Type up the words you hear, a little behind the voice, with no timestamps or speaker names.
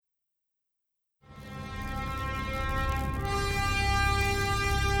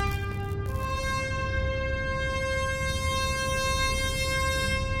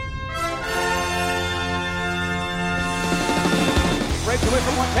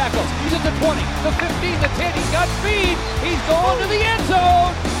tackles. He's at the 20, the 15, the 10. He's got speed. He's going to the end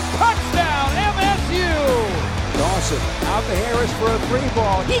zone. Touchdown, MSU. Dawson out to Harris for a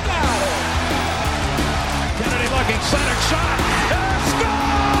 3-ball. He got it. Kennedy looking, center shot.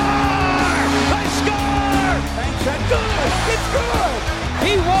 Score! They score! Banks that good. It's good.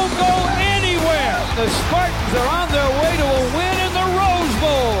 He won't go anywhere. The Spartans are on their way to a win in the Rose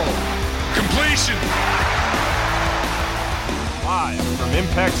Bowl. Completion. Live from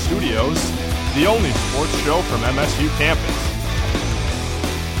Impact Studios, the only sports show from MSU campus.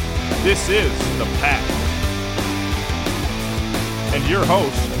 This is the Pact. And your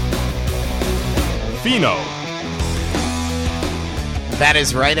host, Fino. That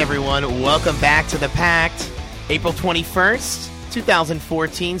is right, everyone. Welcome back to the Pact. April 21st,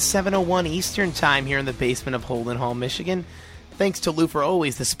 2014, 7:01 Eastern Time here in the basement of Holden Hall, Michigan. Thanks to Lou for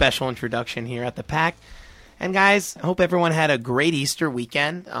always the special introduction here at the Pact. And guys, I hope everyone had a great Easter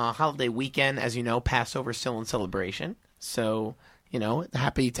weekend, holiday weekend. As you know, Passover still in celebration. So,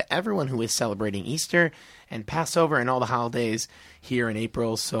 happy to everyone who is celebrating Easter and Passover and all the holidays here in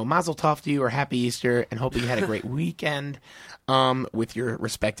April. So Mazel Tov to you, or Happy Easter, and hope you had a great weekend with your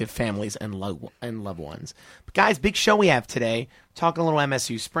respective families and loved ones. But guys, big show we have today. Talking a little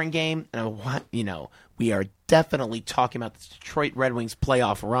MSU spring game. We are definitely talking about the Detroit Red Wings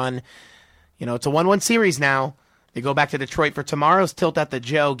playoff run. It's a 1-1 series now. They go back to Detroit for tomorrow's Tilt at the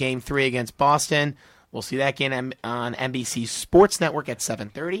Joe, Game 3 against Boston. We'll see that game on NBC Sports Network at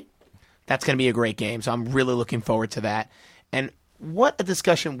 7:30. That's going to be a great game, so I'm really looking forward to that. And what a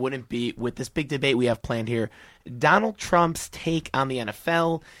discussion wouldn't be with this big debate we have planned here. Donald Trump's take on the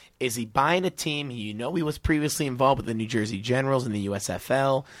NFL. Is he buying a team? He was previously involved with the New Jersey Generals in the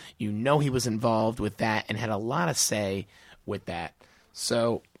USFL. He was involved with that and had a lot of say with that.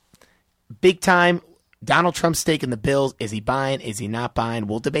 So, big time, Donald Trump's stake in the Bills. Is he buying? Is he not buying?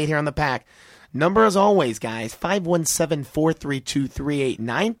 We'll debate here on the Pack. Number as always, guys,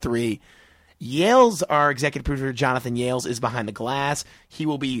 517-432-3893. Yales, our executive producer, Jonathan Yales, is behind the glass. He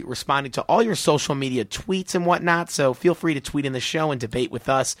will be responding to all your social media tweets and whatnot, so feel free to tweet in the show and debate with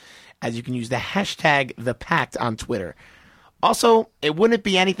us, as you can use the hashtag #ThePact on Twitter. Also, it wouldn't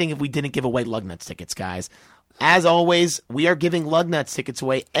be anything if we didn't give away Lugnuts tickets, guys. As always, we are giving Lugnuts tickets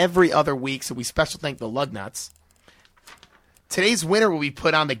away every other week, so we special thank the Lugnuts. Today's winner will be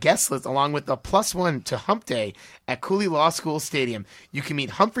put on the guest list along with the +1 to Hump Day at Cooley Law School Stadium. You can meet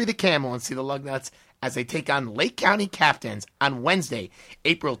Humphrey the Camel and see the Lugnuts as they take on Lake County Captains on Wednesday,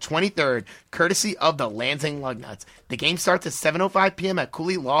 April 23rd, courtesy of the Lansing Lugnuts. The game starts at 7:05 p.m. at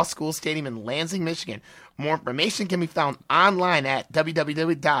Cooley Law School Stadium in Lansing, Michigan. More information can be found online at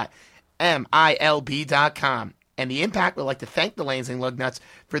www.milb.com. And the Impact would like to thank the Lansing Lugnuts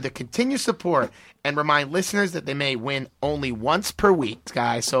for the continued support and remind listeners that they may win only once per week,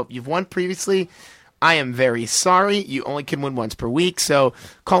 guys. So if you've won previously, I am very sorry. You only can win once per week. So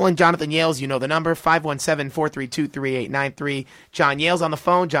call in Jonathan Yales. You know the number, 517-432-3893. John Yales on the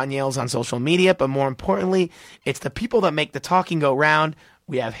phone. John Yales on social media. But more importantly, it's the people that make the talking go round.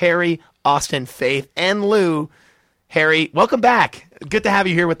 We have Harry, Austin, Faith, and Lou. Harry, welcome back. Good to have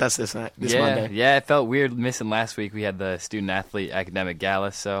you here with us this Monday. Yeah, it felt weird missing last week. We had the student-athlete academic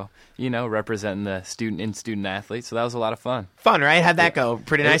gala, so, representing the student and student-athlete, so that was a lot of fun. Fun, right? How'd that go?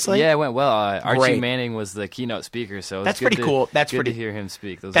 Pretty nicely? Yeah, it went well. Archie Manning was the keynote speaker, so that's pretty cool. That's good pretty to hear him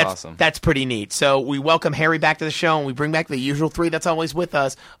speak. That was awesome. That's pretty neat. So we welcome Harry back to the show, and we bring back the usual three that's always with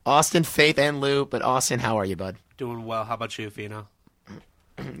us, Austin, Faith, and Lou. But Austin, how are you, bud? Doing well. How about you, Fino?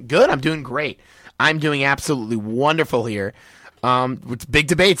 Good. I'm doing great. I'm doing absolutely wonderful here. It's big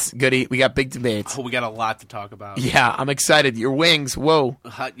debates, Goody. We got big debates. Oh, we got a lot to talk about. Yeah, I'm excited. Your Wings, whoa.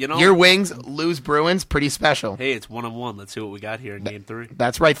 Your Wings lose Bruins, pretty special. Hey, it's 1-1. Let's see what we got here in Game 3.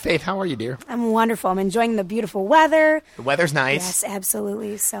 That's right. Faith, how are you, dear? I'm wonderful. I'm enjoying the beautiful weather. The weather's nice. Yes,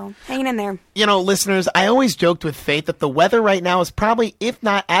 absolutely. So, hanging in there. Listeners, I always joked with Faith that the weather right now is probably, if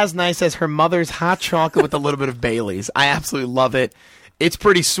not as nice as her mother's hot chocolate with a little bit of Bailey's. I absolutely love it. It's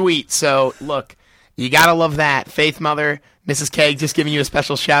pretty sweet. So, look, you got to love that. Faith, mother, Mrs. K, just giving you a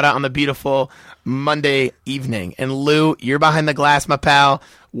special shout-out on the beautiful Monday evening. And, Lou, you're behind the glass, my pal.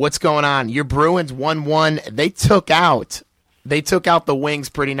 What's going on? Your Bruins 1-1. They took out the Wings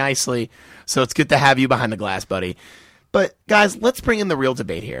pretty nicely, so it's good to have you behind the glass, buddy. But, guys, let's bring in the real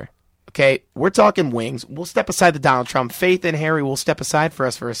debate here. Okay, we're talking Wings. We'll step aside the Donald Trump. Faith and Harry will step aside for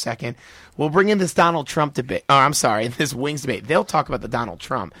us for a second. We'll bring in this Donald Trump debate. This Wings debate. They'll talk about the Donald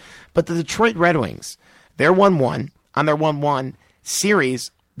Trump. But the Detroit Red Wings, they're 1-1. On their 1-1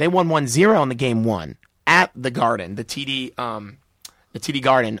 series, they won 1-0 in the game 1 at the Garden, the TD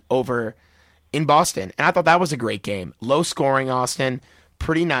Garden over in Boston. And I thought that was a great game. Low scoring, Austin.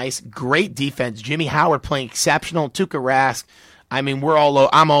 pretty nice. Great defense. Jimmy Howard playing exceptional. Tuukka Rask. I mean,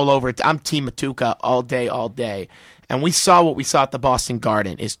 I'm all over it. I'm Team Tuukka all day, all day. And we saw what we saw at the Boston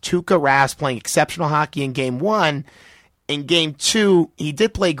Garden is Tuukka Rask playing exceptional hockey in Game 1. In Game 2, he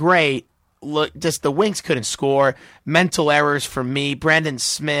did play great. Look, just the Wings couldn't score. Mental errors for me. Brandon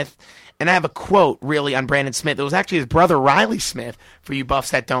Smith. And I have a quote, really, on Brandon Smith. It was actually his brother, Riley Smith, for you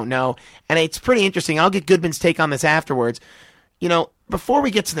buffs that don't know. And it's pretty interesting. I'll get Goodman's take on this afterwards. You know, before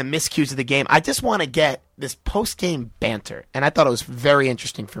we get to the miscues of the game, I just want to get this post-game banter. And I thought it was very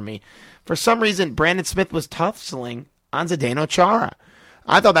interesting for me. For some reason, Brandon Smith was tussling on Zdeno Chara.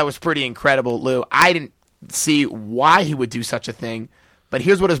 I thought that was pretty incredible, Lou. I didn't see why he would do such a thing. But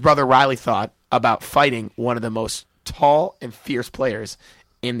here's what his brother Riley thought about fighting one of the most tall and fierce players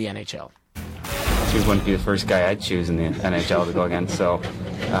in the NHL. He wouldn't be the first guy I'd choose in the NHL to go against, so,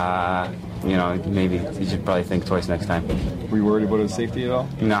 maybe you should probably think twice next time. Were you worried about his safety at all?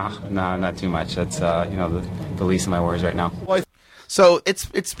 No, not too much. That's, the least of my worries right now. So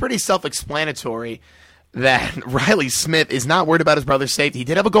it's pretty self-explanatory that Riley Smith is not worried about his brother's safety. He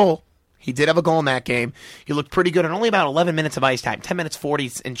did have a goal. He did have a goal in that game. He looked pretty good in only about 11 minutes of ice time, 10 minutes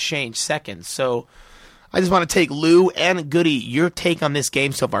 40 and change seconds. So I just want to take Lou and Goody, your take on this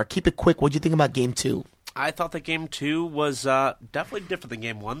game so far. Keep it quick. What do you think about Game 2? I thought that Game 2 was definitely different than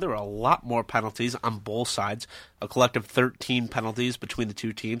Game 1. There were a lot more penalties on both sides, a collective 13 penalties between the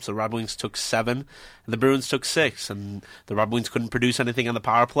two teams. The Red Wings took 7, and the Bruins took 6, and the Red Wings couldn't produce anything on the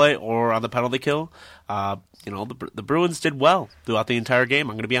power play or on the penalty kill. The Bruins did well throughout the entire game,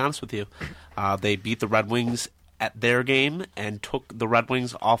 I'm going to be honest with you. They beat the Red Wings at their game and took the Red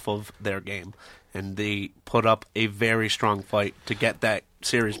Wings off of their game. And they put up a very strong fight to get that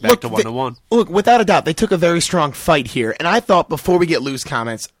series back to 1-1. Look, without a doubt, they took a very strong fight here. And I thought, before we get Lou's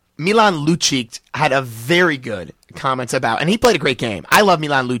comments, Milan Lucic had a very good comments about, and he played a great game. I love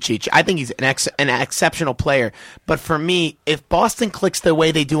Milan Lucic. I think he's an exceptional player. But for me, if Boston clicks the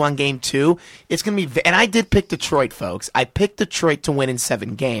way they do on Game 2, it's going to be, and I did pick Detroit, folks. I picked Detroit to win in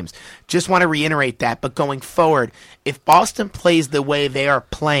 7 games. Just want to reiterate that. But going forward, if Boston plays the way they are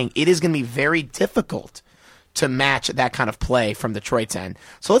playing, it is going to be very difficult to match that kind of play from Detroit's end.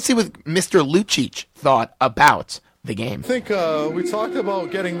 So let's see what Mr. Lucic thought about the game. I think we talked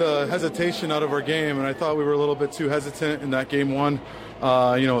about getting the hesitation out of our game, and I thought we were a little bit too hesitant in that Game 1.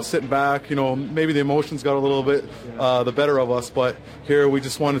 Sitting back, maybe the emotions got a little bit the better of us, but here we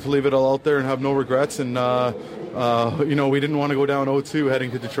just wanted to leave it all out there and have no regrets, and we didn't want to go down 0-2 heading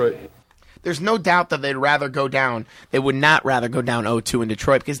to Detroit. There's no doubt that they'd rather go down. They would not rather go down 0-2 in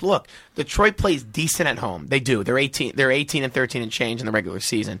Detroit because, look, Detroit plays decent at home. They do. They're 18 and 13 and change in the regular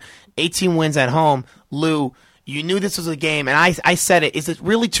season. 18 wins at home. Lou, you knew this was a game, and I said it. Is it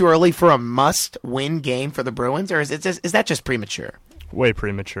really too early for a must-win game for the Bruins, or is that just premature? Way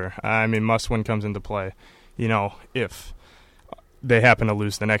premature. I mean, must-win comes into play. If they happen to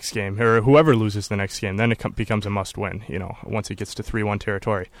lose the next game, or whoever loses the next game, then it becomes a must-win, once it gets to 3-1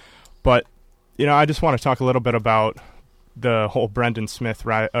 territory. But, I just want to talk a little bit about the whole Brendan Smith,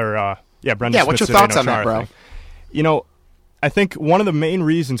 Brendan Smith. What's your thoughts on that, bro? Thing. I think one of the main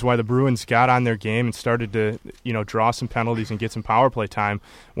reasons why the Bruins got on their game and started to, draw some penalties and get some power play time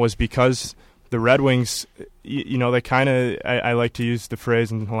was because the Red Wings, they kind of, I like to use the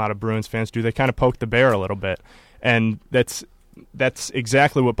phrase, and a lot of Bruins fans do, they kind of poked the bear a little bit. And that's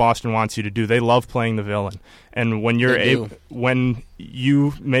exactly what Boston wants you to do. They love playing the villain, and when when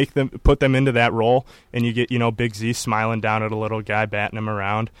you put them into that role, and you get Big Z smiling down at a little guy, batting him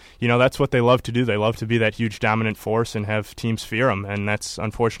around, that's what they love to do. They love to be that huge dominant force and have teams fear them, and that's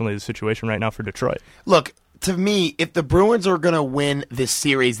unfortunately the situation right now for Detroit. Look, to me, if the Bruins are going to win this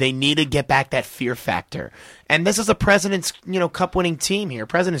series, they need to get back that fear factor. And this is a President's Cup winning team here,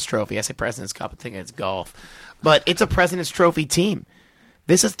 President's Trophy. I say President's Cup, I think it's golf. But it's a President's Trophy team.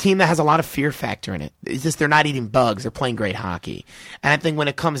 This is a team that has a lot of fear factor in it. It's just they're not eating bugs. They're playing great hockey. And I think when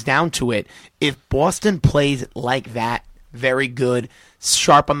it comes down to it, if Boston plays like that, very good,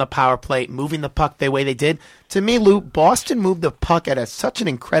 sharp on the power play, moving the puck the way they did, to me, Lou, Boston moved the puck at such an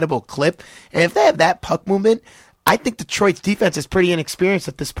incredible clip. And if they have that puck movement, I think Detroit's defense is pretty inexperienced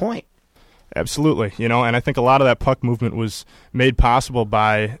at this point. Absolutely, and I think a lot of that puck movement was made possible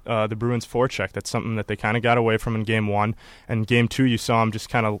by the Bruins' forecheck. That's something that they kind of got away from in Game 1. And Game 2, you saw them just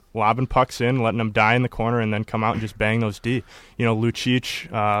kind of lobbing pucks in, letting them die in the corner, and then come out and just bang those D.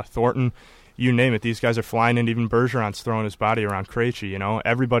 Lucic, Thornton, you name it. These guys are flying in. Even Bergeron's throwing his body around Krejci.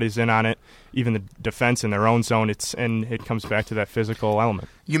 Everybody's in on it, even the defense in their own zone. And it comes back to that physical element.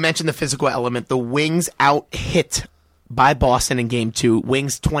 You mentioned the physical element. The Wings out-hit by Boston in Game 2.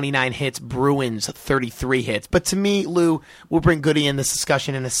 Wings 29 hits, Bruins 33 hits. But to me, Lou, we'll bring Goody in this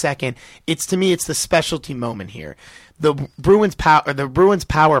discussion in a second. It's the specialty moment here. The Bruins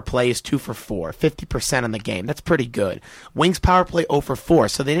power play is 2 for 4, 50% on the game. That's pretty good. Wings power play 0 for 4,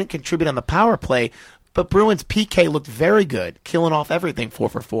 so they didn't contribute on the power play. But Bruins PK looked very good, killing off everything 4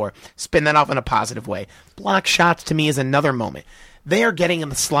 for 4. Spin that off in a positive way. Block shots to me is another moment. They are getting in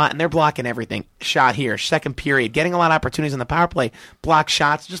the slot, and they're blocking everything. Shot here, second period, getting a lot of opportunities on the power play. Block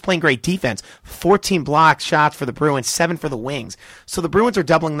shots, just playing great defense. 14 block shots for the Bruins, 7 for the Wings. So the Bruins are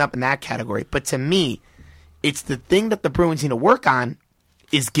doubling up in that category. But to me, it's the thing that the Bruins need to work on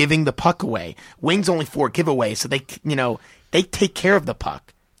is giving the puck away. Wings only 4 giveaways, so they take care of the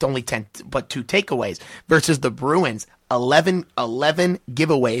puck. It's only 10, but 2 takeaways. Versus the Bruins, 11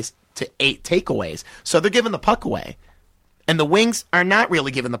 giveaways to 8 takeaways. So they're giving the puck away. And the Wings are not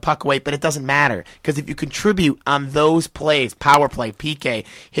really giving the puck away, but it doesn't matter. Because if you contribute on those plays, power play, PK,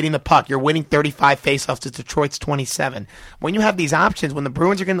 hitting the puck, you're winning 35 faceoffs to Detroit's 27. When you have these options, when the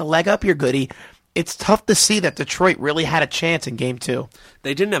Bruins are getting the leg up your Goody, it's tough to see that Detroit really had a chance in Game 2.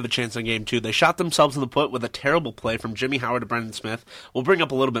 They didn't have a chance in Game 2. They shot themselves in the foot with a terrible play from Jimmy Howard to Brendan Smith. We'll bring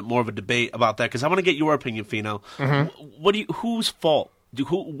up a little bit more of a debate about that because I want to get your opinion, Fino. Mm-hmm. Whose fault?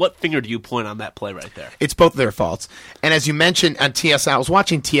 What finger do you point on that play right there? It's both of their faults. And as you mentioned on TSN, I was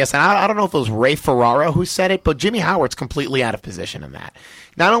watching TSN. I don't know if it was Ray Ferraro who said it, but Jimmy Howard's completely out of position in that.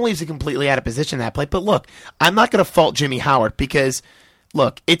 Not only is he completely out of position in that play, but look, I'm not going to fault Jimmy Howard because,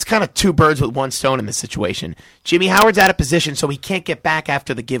 look, it's kind of 2 birds with 1 stone in this situation. Jimmy Howard's out of position, so he can't get back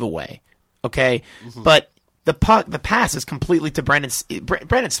after the giveaway. Okay? Mm-hmm. But the pass is completely to Brendan.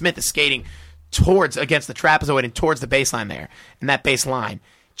 Brendan Smith is skating against the trapezoid and towards the baseline there, and that baseline.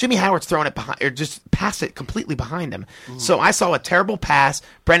 Jimmy Howard's throwing it behind, or just passed it completely behind him. So I saw a terrible pass.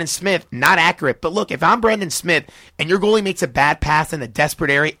 Brendan Smith, not accurate. But look, if I'm Brendan Smith and your goalie makes a bad pass in a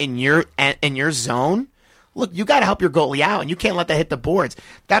desperate area in your zone, look, you got to help your goalie out, and you can't let that hit the boards.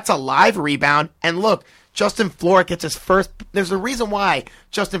 That's a live rebound. And look, Justin Florek gets his first. There's a reason why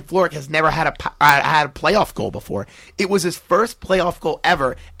Justin Florek has never had a playoff goal before. It was his first playoff goal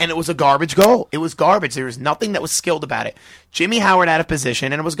ever, and it was a garbage goal. It was garbage. There was nothing that was skilled about it. Jimmy Howard out of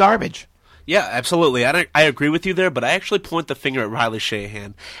position, and it was garbage. Yeah, absolutely. I agree with you there, but I actually point the finger at Riley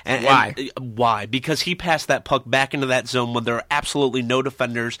Sheahan. Why? Why? Because he passed that puck back into that zone when there were absolutely no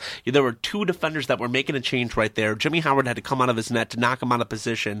defenders. There were 2 defenders that were making a change right there. Jimmy Howard had to come out of his net to knock him out of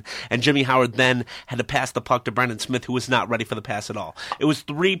position, and Jimmy Howard then had to pass the puck to Brendan Smith, who was not ready for the pass at all. It was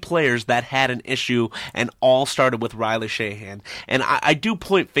 3 players that had an issue, and all started with Riley Sheahan. And I do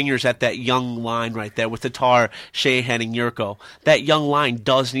point fingers at that young line right there with Tatar, Sheahan, and Yurko. That young line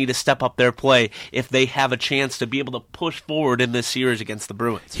does need to step up their play if they have a chance to be able to push forward in this series against the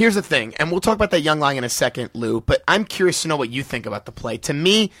Bruins. Here's the thing, and we'll talk about that young line in a second, Lou, but I'm curious to know what you think about the play. To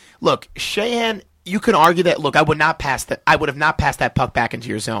me, look, Sheahan, you can argue that, look, I would have not passed that puck back into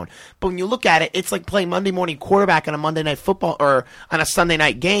your zone. But when you look at it, it's like playing Monday morning quarterback on a Monday night football or on a Sunday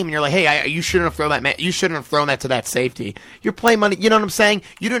night game, and you're like, hey, you shouldn't have thrown that. You shouldn't have thrown that to that safety. You're playing Monday. You know what I'm saying?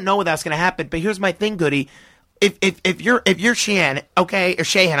 You didn't know that was going to happen. But here's my thing, Goody. If you're Sheahan, okay, or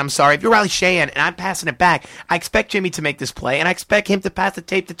Sheahan, I'm sorry, if you're Riley Sheahan and I'm passing it back, I expect Jimmy to make this play, and I expect him to pass the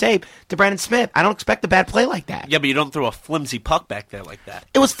tape to Brendan Smith. I don't expect a bad play like that. Yeah, but you don't throw a flimsy puck back there like that.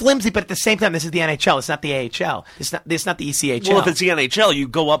 It was flimsy, but at the same time, this is the NHL. It's not the AHL. It's not the ECHL. Well, if it's the NHL, you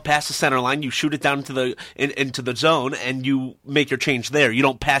go up past the center line, you shoot it down into the zone, and you make your change there. You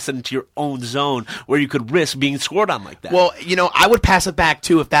don't pass it into your own zone where you could risk being scored on like that. Well, I would pass it back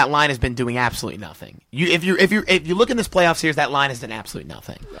too if that line has been doing absolutely nothing. If you look in this playoff series, that line has done absolutely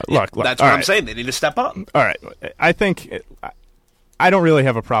nothing. Look, that's what I'm saying. They need to step up. All right, I think I don't really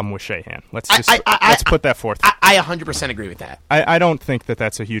have a problem with Sheahan. Let's put that forth. I 100% agree with that. I don't think that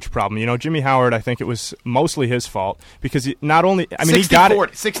that's a huge problem. Jimmy Howard, I think it was mostly his fault because he got it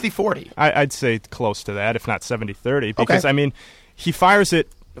 60-40. I'd say close to that, if not 70-30, because he fires it.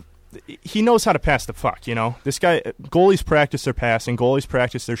 He knows how to pass the puck, This guy, goalies practice their passing, goalies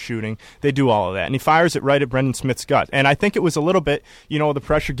practice their shooting. They do all of that. And he fires it right at Brendan Smith's gut. And I think it was a little bit, the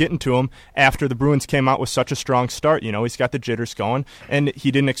pressure getting to him after the Bruins came out with such a strong start. He's got the jitters going, and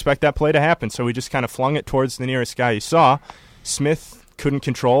he didn't expect that play to happen. So he just kind of flung it towards the nearest guy he saw. Smith couldn't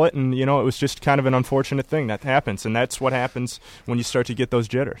control it, and it was just kind of an unfortunate thing that happens, and that's what happens when you start to get those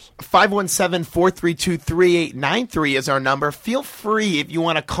jitters. 517-432-3893 is our number. Feel free if you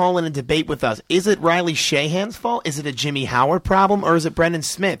want to call in and debate with us. Is it Riley Sheahan's fault? Is it a Jimmy Howard problem, or is it Brendan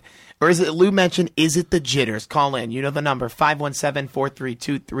Smith? Or is it, Lou mentioned, is it the jitters? Call in. You know the number,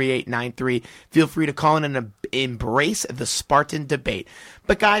 517-432-3893. Feel free to call in embrace the Spartan debate.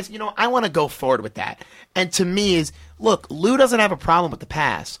 But guys, I want to go forward with that. And to me look, Lou doesn't have a problem with the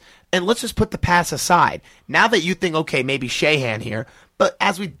pass. And let's just put the pass aside. Now that you think, okay, maybe Shahan here, but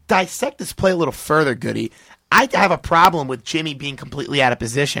as we dissect this play a little further, Goody, I have a problem with Jimmy being completely out of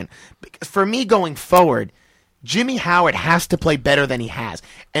position. Because for me going forward, Jimmy Howard has to play better than he has.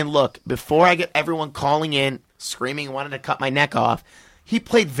 And look, before I get everyone calling in, screaming, wanted to cut my neck off, he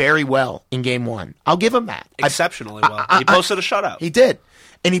played very well in Game 1. I'll give him that. Exceptionally well. He posted a shutout. He did.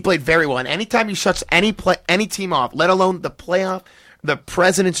 And he played very well. And anytime he shuts any team off, let alone the playoff, the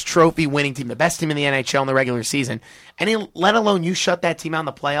President's Trophy winning team, the best team in the NHL in the regular season, let alone you shut that team out in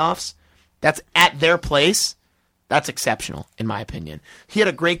the playoffs, that's at their place, that's exceptional, in my opinion. He had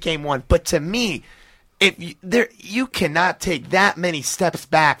a great Game 1. But to me, you cannot take that many steps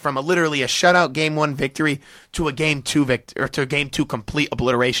back from literally a shutout Game 1 victory to a Game 2 or to a Game 2 complete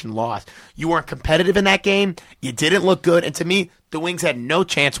obliteration loss. You weren't competitive in that game. You didn't look good. And to me, the Wings had no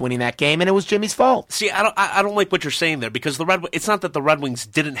chance winning that game, and it was Jimmy's fault. See, I don't like what you're saying there, because it's not that the Red Wings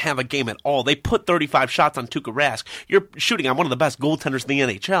didn't have a game at all. They put 35 shots on Tuukka Rask. You're shooting on one of the best goaltenders in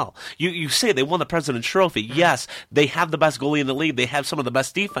the NHL. You say they won the President's Trophy. Yes, they have the best goalie in the league. They have some of the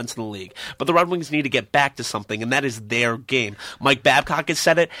best defense in the league. But the Red Wings need to get back to something, and that is their game. Mike Babcock has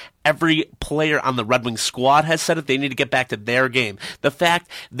said it. Every player on the Red Wings squad has said it. They need to get back to their game. The fact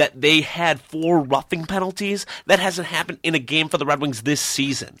that they had 4 roughing penalties, that hasn't happened in a game for the Red Wings this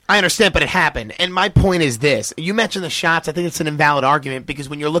season. I understand, but it happened. And my point is this. You mentioned the shots. I think it's an invalid argument, because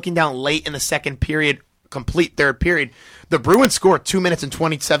when you're looking down late in the second period, complete third period, the Bruins scored 2 minutes and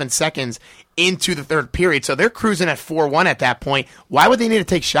 27 seconds into the third period. So they're cruising at 4-1 at that point. Why would they need to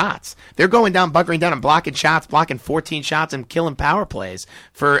take shots? They're going down, bunkering down, and blocking shots, blocking 14 shots and killing power plays.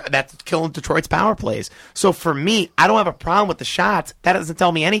 That's killing Detroit's power plays. So for me, I don't have a problem with the shots. That doesn't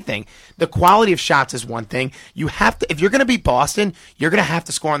tell me anything. The quality of shots is one thing. You have to, if you're going to beat Boston, you're going to have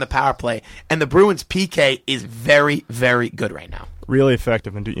to score on the power play. And the Bruins PK is very, very good right now. Really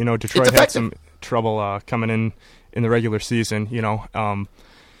effective. And Detroit had some trouble coming in the regular season,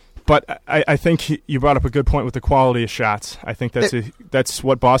 but I think you brought up a good point with the quality of shots. I think that's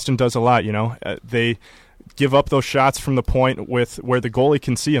what Boston does a lot. They give up those shots from the point where the goalie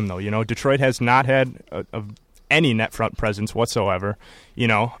can see them, though. Detroit has not had any net front presence whatsoever.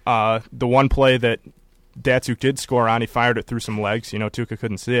 The one play that Datsuk did score on, he fired it through some legs. Tuukka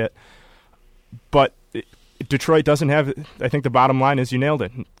couldn't see it, but Detroit doesn't have. I think the bottom line is you nailed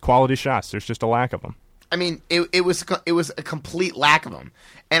it. Quality shots. There's just a lack of them. I mean, it was a complete lack of them.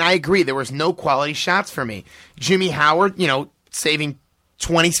 And I agree, there was no quality shots for me. Jimmy Howard, saving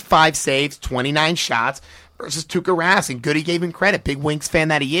 25 saves, 29 shots versus Tuukka Rask. And Goody gave him credit. Big Wings fan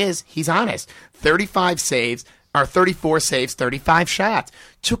that he is, he's honest. 34 saves, 35 shots.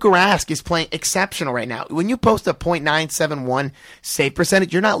 Tuukka Rask is playing exceptional right now. When you post a .971 save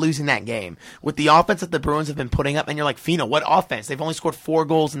percentage, you're not losing that game. With the offense that the Bruins have been putting up, and you're like, Fino, what offense? They've only scored 4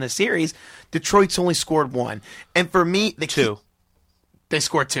 goals in the series. Detroit's only scored 1. And for me, they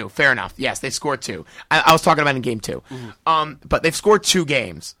scored 2. Fair enough. Yes, they scored 2. I was talking about in Game 2. Mm-hmm. But they've scored 2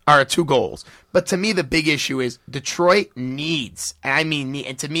 goals. But to me, the big issue is Detroit needs,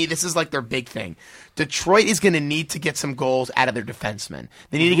 and to me, this is like their big thing. Detroit is going to need to get some goals out of their defensemen.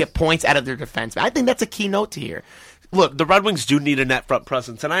 They need to get points out of their defensemen. I think that's a key note to here. Look, the Red Wings do need a net front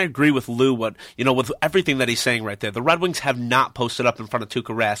presence, and I agree with Lou with everything that he's saying right there. The Red Wings have not posted up in front of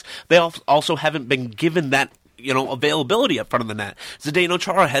Tuukka Rask. They also haven't been given that availability up front of the net. Zdeno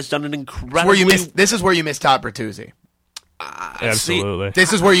Chara has done an incredible. This is where you missed Todd Bertuzzi. Absolutely.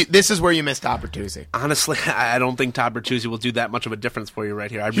 This is where you missed Todd Bertuzzi. Honestly, I don't think Todd Bertuzzi will do that much of a difference for you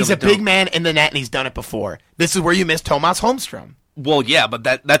right here. He's a big man in the net, and he's done it before. This is where you missed Tomas Holmstrom. Well, yeah, but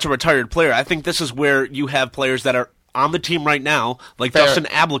that's a retired player. I think this is where you have players that are on the team right now, like Dustin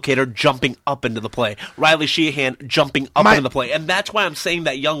Ablocator jumping up into the play, Riley Sheehan jumping up into the play, and that's why I'm saying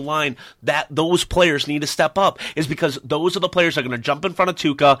that young line, that those players need to step up, is because those are the players that are going to jump in front of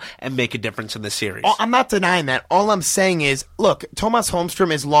Tuukka and make a difference in this series. I'm not denying that. All I'm saying is, look, Tomas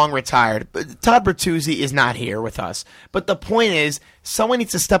Holmstrom is long retired, but Todd Bertuzzi is not here with us. But the point is, someone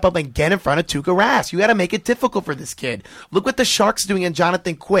needs to step up and get in front of Tuukka Rask. You got to make it difficult for this kid. Look what the Sharks doing in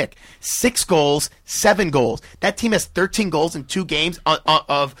Jonathan Quick. 6 goals, 7 goals. That team has 13 goals in 2 games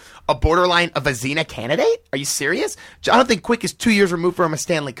of a borderline of a Vezina candidate? Are you serious? Jonathan Quick is 2 years removed from a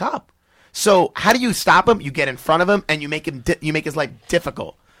Stanley Cup. So how do you stop him? You get in front of him and you make his life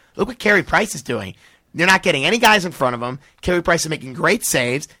difficult. Look what Carey Price is doing. They're not getting any guys in front of him. Carey Price is making great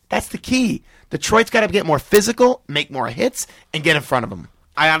saves. That's the key. Detroit's got to get more physical, make more hits, and get in front of him.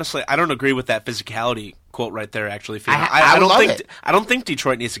 I don't agree with that physicality quote right there, actually. Fino. I don't love think it. I don't think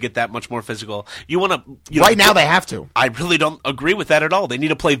Detroit needs to get that much more physical. Right now they have to. I really don't agree with that at all. They need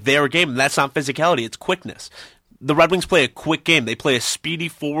to play their game, and that's not physicality. It's quickness. The Red Wings play a quick game. They play a speedy,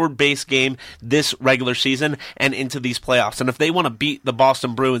 forward-based game this regular season and into these playoffs. And if they want to beat the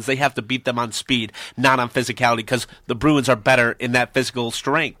Boston Bruins, they have to beat them on speed, not on physicality, because the Bruins are better in that physical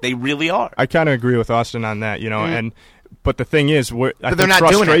strength. They really are. I kind of agree with Austin on that, But the thing is, I think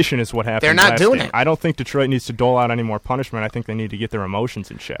frustration is what happened. They're not doing game. it. I don't think Detroit needs to dole out any more punishment. I think they need to get their emotions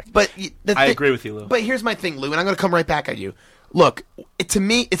in check. But I agree with you, Lou. But here's my thing, Lou, and I'm going to come right back at you. Look, to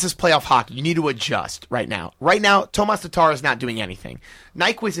me, it's just playoff hockey. You need to adjust right now. Right now, Tomas Tatar is not doing anything.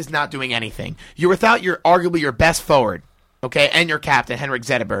 Nyquist is not doing anything. You're without arguably your best forward, okay, and your captain, Henrik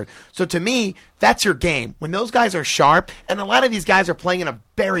Zetterberg. So to me, that's your game. When those guys are sharp, and a lot of these guys are playing in a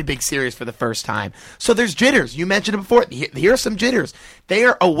very big series for the first time. So there's jitters. You mentioned it before. Here are some jitters. They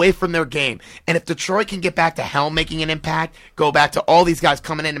are away from their game. And if Detroit can get back to Helm making an impact, go back to all these guys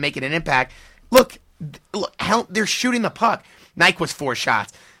coming in and making an impact, look, Helm, they're shooting the puck. Nyquist 4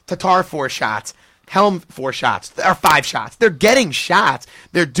 shots, Tatar 4 shots, Helm 4 shots, or 5 shots. They're getting shots.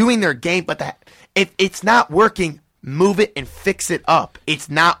 They're doing their game, but if it's not working, move it and fix it up. It's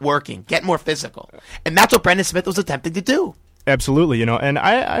not working. Get more physical. And that's what Brendan Smith was attempting to do. Absolutely, and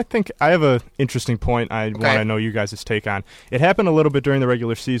I think I have an interesting point I want to know you guys' take on. It happened a little bit during the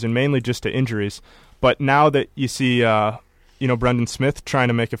regular season, mainly just to injuries, but now that you see Brendan Smith trying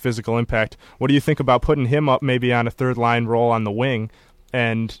to make a physical impact, what do you think about putting him up maybe on a third-line role on the wing?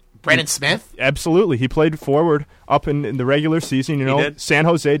 And Brendan Smith? Absolutely. He played forward up in the regular season. He did. San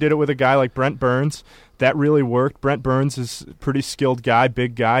Jose did it with a guy like Brent Burns. That really worked. Brent Burns is a pretty skilled guy,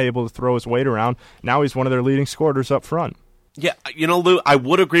 big guy, able to throw his weight around. Now he's one of their leading scorers up front. Yeah, Lou, I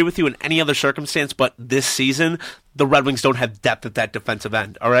would agree with you in any other circumstance, but this season, the Red Wings don't have depth at that defensive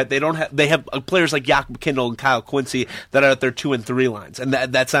end, all right? They have players like Jakob Kindl and Kyle Quincy that are at their 2 and 3 lines, and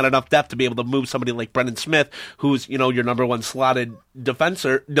that's not enough depth to be able to move somebody like Brendan Smith, who's, your number one slotted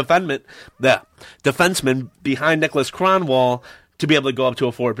defenseman behind Nicholas Kronwall, to be able to go up to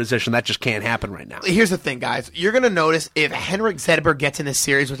a forward position. That just can't happen right now. Here's the thing, guys. You're going to notice if Henrik Zetterberg gets in this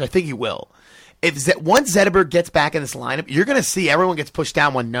series, which I think he will, once Zetterberg gets back in this lineup, you're going to see everyone gets pushed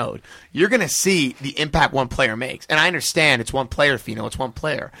down one node. You're going to see the impact one player makes. And I understand it's one player, Fino. It's one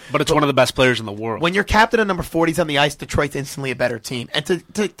player. But it's one of the best players in the world. When your captain at number 40 is on the ice, Detroit's instantly a better team. And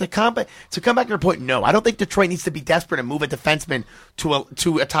to come back to your point, no. I don't think Detroit needs to be desperate and move a defenseman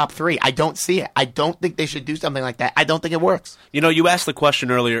to a top 3. I don't see it. I don't think they should do something like that. I don't think it works. You asked the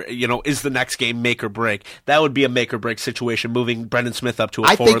question earlier, is the next game make or break? That would be a make or break situation, moving Brendan Smith up to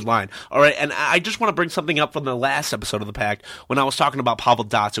a forward line. All right, and I just want to bring something up from the last episode of the Pact when I was talking about Pavel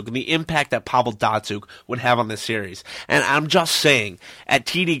Datsyuk and the impact that Pavel Datsyuk would have on this series. And I'm just saying, at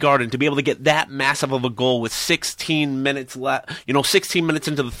TD Garden, to be able to get that massive of a goal with 16 minutes left, 16 minutes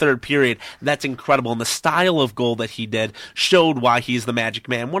into the third period, that's incredible. And the style of goal that he did showed why he's the Magic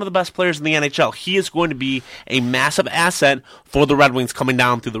Man, one of the best players in the NHL. He is going to be a massive asset for the Red Wings coming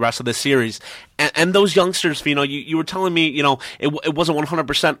down through the rest of this series. And those youngsters, Fino, you were telling me, it wasn't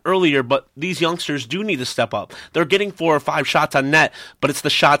 100% earlier, but these youngsters do need to step up. They're getting 4 or 5 shots on net, but it's the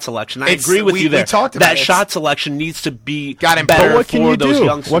shot selection. I agree with you there. We talked about that shot selection needs to be better what can for you those do?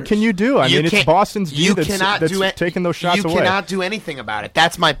 youngsters. What can you do? I mean, it's Boston's view that's taking those shots away. You cannot do anything about it.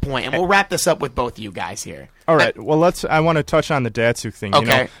 That's my point. And we'll wrap this up with both of you guys here. All right. Well, I want to touch on the Datsyuk thing.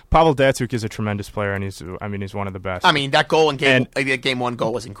 Okay. Pavel Datsyuk is a tremendous player, and he's one of the best. I mean, that goal in game 1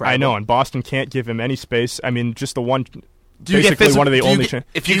 goal was incredible. I know, and Boston can't give him any space. I mean, just the one. One of the only.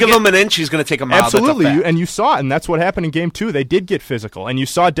 If you give him an inch, he's going to take a mile. Absolutely, and you saw it, and that's what happened in Game 2. They did get physical, and you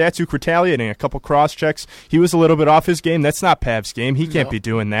saw Datsyuk retaliating. A couple cross checks. He was a little bit off his game. That's not Pav's game. He can't be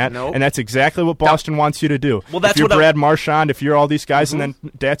doing that. Nope. And that's exactly what Boston wants you to do. Well, that's if you're Brad Marchand, if you're all these guys, and then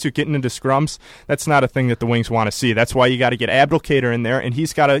Datsyuk getting into scrums, that's not a thing that the Wings want to see. That's why you got to get Abdelkader in there, and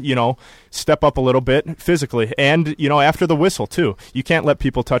he's got to step up a little bit physically, and after the whistle too. You can't let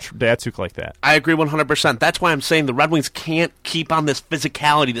people touch Datsyuk like that. I agree 100%. That's why I'm saying the Red Wings can't keep on this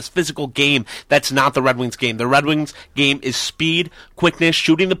physicality, this physical game. That's not the Red Wings game. The Red Wings game is speed, quickness,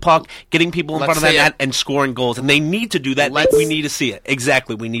 shooting the puck, getting people in front of that net, and scoring goals. And they need to do that. We need to see it.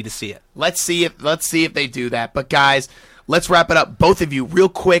 Exactly, we need to see it. Let's see if they do that. But guys, let's wrap it up. Both of you, real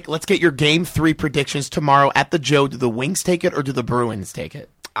quick. Let's get your Game 3 predictions tomorrow at the Joe. Do the Wings take it or do the Bruins take it?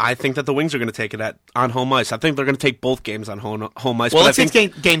 I think that the Wings are going to take it on home ice. I think they're going to take both games on home ice. Well, let's take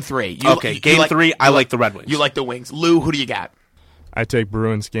Game 3. Game 3, I like the Red Wings. You like the Wings. Lou, who do you got? I take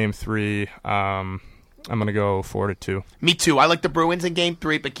Bruins Game 3. I'm going to go 4-2. Me too. I like the Bruins in Game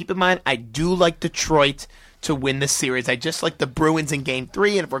 3, but keep in mind, I do like Detroit to win this series. I just like the Bruins in Game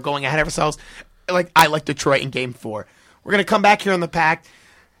 3, and if we're going ahead of ourselves, I like Detroit in Game 4. We're going to come back here on the Pact.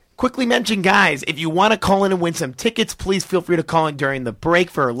 Quickly mention, guys, if you want to call in and win some tickets, please feel free to call in during the break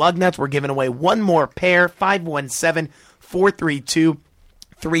for our lug nuts. We're giving away one more pair.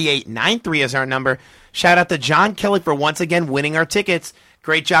 517-432-3893 is our number. Shout out to John Kelly for once again winning our tickets.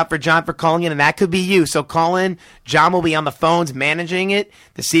 Great job for John for calling in, and that could be you. So call in. John will be on the phones managing it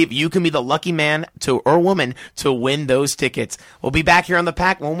to see if you can be the lucky man or woman to win those tickets. We'll be back here on the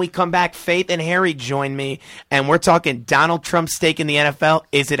Pact. When we come back, Faith and Harry join me, and we're talking Donald Trump's stake in the NFL.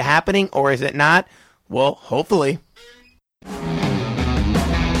 Is it happening or is it not? Well, hopefully.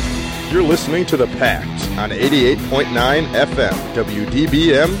 You're listening to The Pact on 88.9 FM,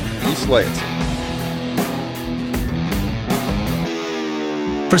 WDBM, East Lansing.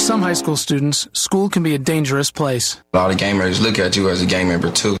 For some high school students, school can be a dangerous place. A lot of gamers look at you as a gang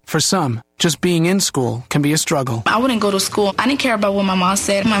member, too. For some, just being in school can be a struggle. I wouldn't go to school. I didn't care about what my mom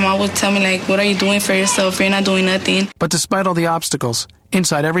said. My mom would tell me, like, what are you doing for yourself? You're not doing nothing. But despite all the obstacles,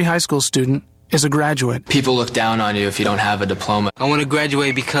 inside every high school student is a graduate. People look down on you if you don't have a diploma. I want to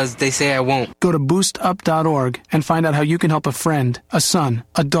graduate because they say I won't. Go to boostup.org and find out how you can help a friend, a son,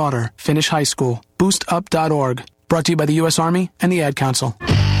 a daughter finish high school. Boostup.org. Brought to you by the U.S. Army and the Ad Council.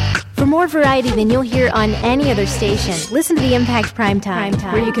 For more variety than you'll hear on any other station, listen to the Impact Primetime,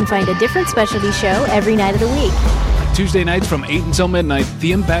 where you can find a different specialty show every night of the week. Tuesday nights from 8 until midnight,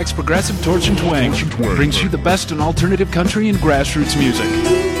 the Impact's Progressive Torch and Twang brings you the best in alternative country and grassroots music.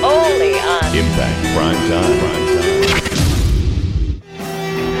 Only on Impact Primetime.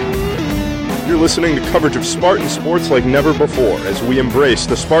 You're listening to coverage of Spartan sports like never before as we embrace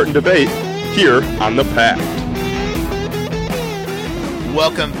the Spartan debate here on The Pact.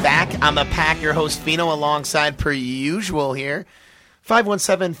 Welcome back on the Pact. Your host, Fino, alongside per usual here.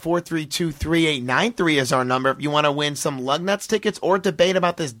 517-432-3893 is our number. If you want to win some lug nuts tickets or debate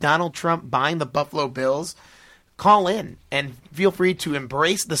about this Donald Trump buying the Buffalo Bills, call in and feel free to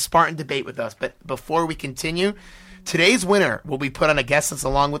embrace the Spartan debate with us. But before we continue, today's winner will be put on a guest list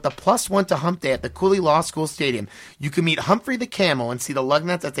along with the +1 to Hump Day at the Cooley Law School Stadium. You can meet Humphrey the Camel and see the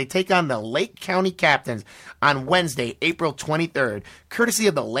Lugnuts as they take on the Lake County Captains on Wednesday, April 23rd, courtesy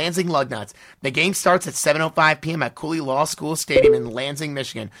of the Lansing Lugnuts. The game starts at 7:05 p.m. at Cooley Law School Stadium in Lansing,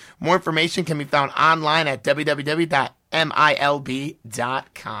 Michigan. More information can be found online at www.milb.com.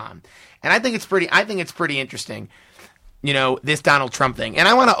 And I think it's pretty interesting, you know, this Donald Trump thing. And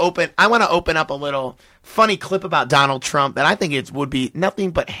I want to open up a little funny clip about Donald Trump that I think it would be nothing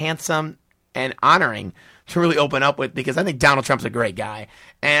but handsome and honoring to really open up with, because I think Donald Trump's a great guy.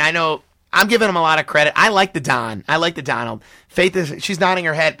 And I know I'm giving him a lot of credit. I like the Don. I like the Donald. Faith she's nodding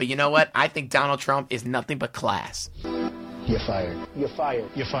her head, but you know what? I think Donald Trump is nothing but class. You're fired. You're fired.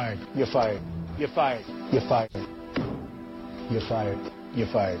 You're fired. You're fired. You're fired. You're fired. You're fired. You're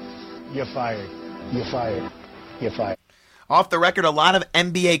fired. You're fired. You're fired. You're fired. Off the record, a lot of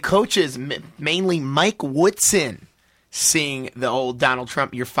NBA coaches, mainly Mike Woodson, seeing the old Donald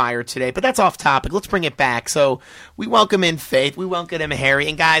Trump, you're fired today. But that's off topic. Let's bring it back. So we welcome in Faith. We welcome in Harry.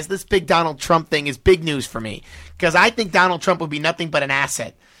 And guys, this big Donald Trump thing is big news for me, because I think Donald Trump would be nothing but an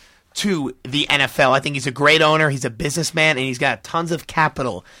asset to the NFL. I think he's a great owner. He's a businessman, and he's got tons of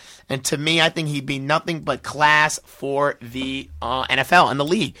capital. And to me, I think he'd be nothing but class for the NFL and the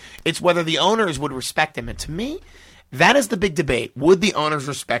league. It's whether the owners would respect him. And to me, that is the big debate. Would the owners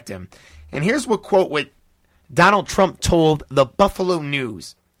respect him? And here's what Donald Trump told the Buffalo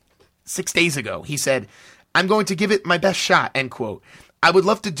News 6 days ago. He said, "I'm going to give it my best shot," end quote. "I would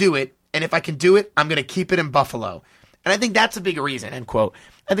love to do it, and if I can do it, I'm going to keep it in Buffalo." And I think that's a big reason, end quote.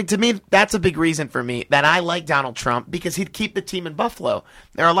 I think to me, that's a big reason for me that I like Donald Trump, because he'd keep the team in Buffalo.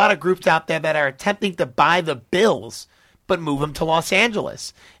 There are a lot of groups out there that are attempting to buy the Bills, but move them to Los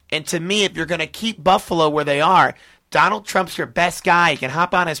Angeles. And to me, if you're going to keep Buffalo where they are, Donald Trump's your best guy. He can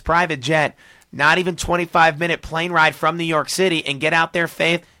hop on his private jet, not even 25-minute plane ride from New York City, and get out there,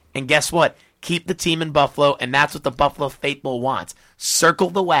 Faith, and guess what? Keep the team in Buffalo, and that's what the Buffalo faithful wants. Circle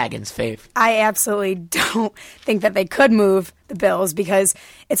the wagons, Faith. I absolutely don't think that they could move the Bills, because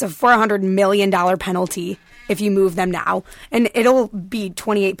it's a $400 million penalty if you move them now. And it'll be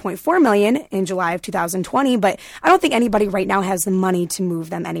 $28.4 million in July of 2020, but I don't think anybody right now has the money to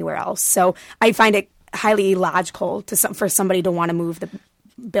move them anywhere else. So I find it highly illogical for somebody to want to move the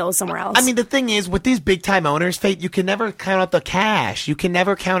Bills somewhere else. I mean, the thing is, with these big-time owners, Faith, you can never count out the cash. You can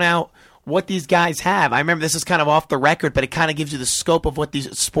never count out what these guys have. I remember this is kind of off the record, but it kind of gives you the scope of what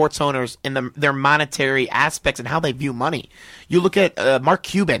these sports owners and their monetary aspects and how they view money. You look at Mark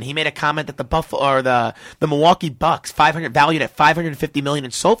Cuban. He made a comment that the Milwaukee Bucks, valued at $550 million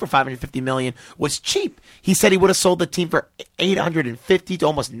and sold for $550 million, was cheap. He said he would have sold the team for $850 to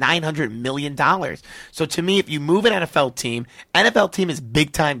almost $900 million. So to me, if you move an NFL team is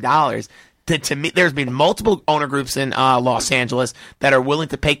big time dollars. To me, there's been multiple owner groups in Los Angeles that are willing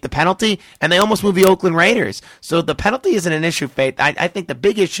to pay the penalty, and they almost moved the Oakland Raiders. So the penalty isn't an issue, Faith. I think the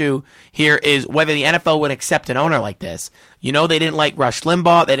big issue here is whether the NFL would accept an owner like this. They didn't like Rush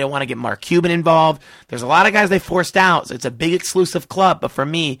Limbaugh. They didn't want to get Mark Cuban involved. There's a lot of guys they forced out. So it's a big exclusive club. But for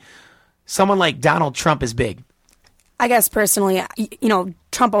me, someone like Donald Trump is big. I guess personally,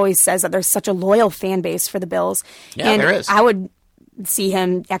 Trump always says that there's such a loyal fan base for the Bills. Yeah, and there is. I would see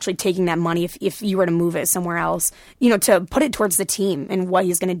him actually taking that money if you were to move it somewhere else, to put it towards the team and what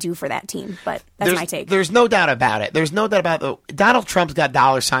he's going to do for that team. But that's my take. There's no doubt about it. There's no doubt about it. Donald Trump's got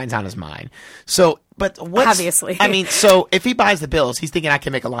dollar signs on his mind. But obviously. So if he buys the Bills, he's thinking I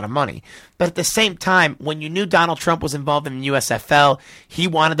can make a lot of money. But at the same time, when you knew Donald Trump was involved in the USFL, he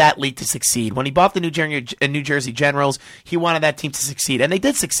wanted that league to succeed. When he bought the New Jersey Generals, he wanted that team to succeed. And they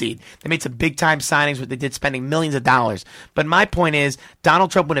did succeed. They made some big-time signings, what they did, spending millions of dollars. But my point is, Donald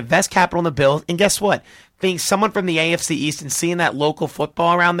Trump would invest capital in the Bills, and guess what? Being someone from the AFC East and seeing that local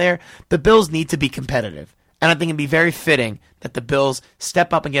football around there, the Bills need to be competitive. And I think it'd be very fitting that the Bills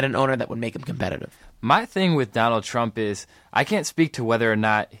step up and get an owner that would make them competitive. My thing with Donald Trump is I can't speak to whether or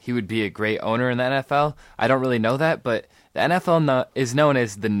not he would be a great owner in the NFL. I don't really know that, but the NFL is known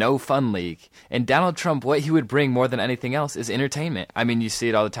as the no-fun league. And Donald Trump, what he would bring more than anything else is entertainment. I mean, you see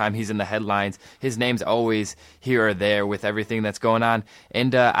it all the time. He's in the headlines. His name's always here or there with everything that's going on.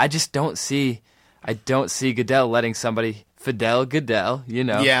 And I just don't see Goodell letting somebody... Fidel Goodell,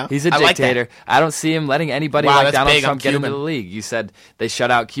 Yeah, he's a dictator. I don't see him letting anybody like Donald Trump get into the league. You said they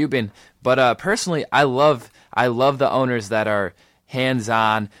shut out Cuban, but personally, I love the owners that are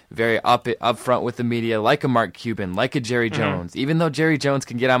hands-on, very up front with the media, like a Mark Cuban, like a Jerry Jones. Even though Jerry Jones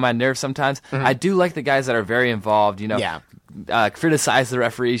can get on my nerves sometimes, I do like the guys that are very involved. Criticize the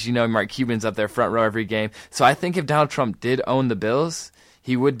referees. Mark Cuban's up there front row every game. So I think if Donald Trump did own the Bills,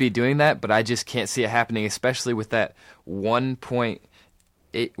 he would be doing that, but I just can't see it happening, especially with that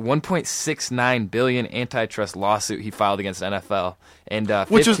 $1.69 billion antitrust lawsuit he filed against NFL. And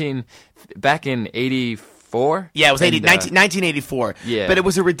back in 84? Yeah, it was 1984. Yeah. But it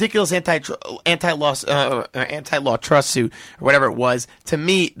was a ridiculous anti-law trust suit, or whatever it was. To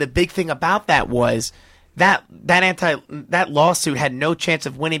me, the big thing about that was that lawsuit had no chance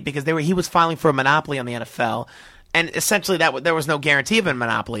of winning because he was filing for a monopoly on the NFL. And essentially, there was no guarantee of a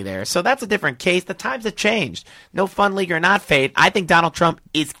monopoly there. So that's a different case. The times have changed. No fun league or not, Fade. I think Donald Trump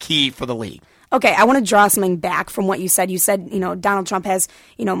is key for the league. Okay, I want to draw something back from what you said. You said, Donald Trump has,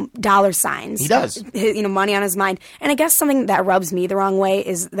 dollar signs. He does. Money on his mind. And I guess something that rubs me the wrong way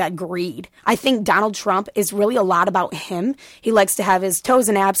is that greed. I think Donald Trump is really a lot about him. He likes to have his toes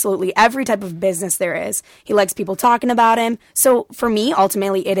in absolutely every type of business there is. He likes people talking about him. So for me,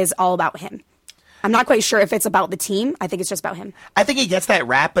 ultimately, it is all about him. I'm not quite sure if it's about the team. I think it's just about him. I think he gets that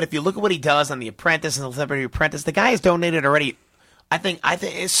rap, but if you look at what he does on The Apprentice and The Celebrity Apprentice, the guy has donated already. I think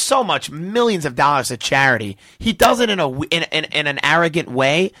it's so much, millions of dollars to charity. He does it in an arrogant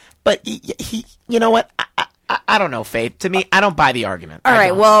way, but he you know what? I don't know, Faith. To me, I don't buy the argument. All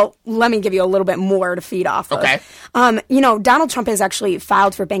right, well, let me give you a little bit more to feed off of. Okay. Donald Trump has actually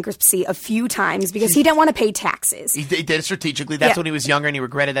filed for bankruptcy a few times because he didn't want to pay taxes. He did it strategically. That's when he was younger, and he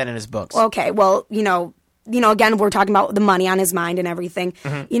regretted that in his books. Okay, well, again, we're talking about the money on his mind and everything.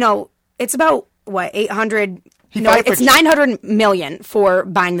 It's about, what, 800... it's $900 million for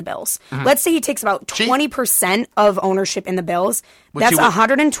buying the Bills. Let's say he takes about 20% of ownership in the Bills. That's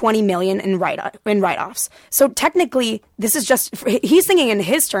 $120 million in write-offs. So technically, this is just he's thinking in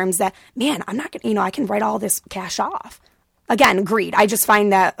his terms that, man, I'm not gonna, I can write all this cash off. Again, greed. I just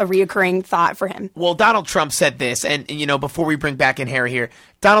find that a reoccurring thought for him. Well, Donald Trump said this, and before we bring back in Harry here,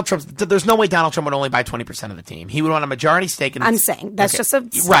 there's no way Donald Trump would only buy 20% of the team. He would want a majority stake in the I'm saying that's just a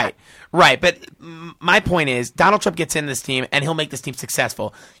right. But my point is, Donald Trump gets in this team, and he'll make this team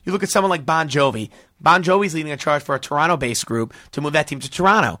successful. You look at someone like Bon Jovi. Bon Jovi's leading a charge for a Toronto-based group to move that team to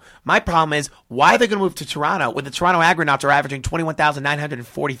Toronto. My problem is, why are they going to move to Toronto when the Toronto Argonauts are averaging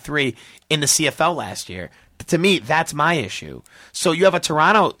 21,943 in the CFL last year? To me, that's my issue. So you have a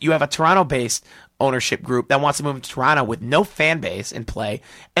Toronto-based ownership group that wants to move to Toronto with no fan base in play.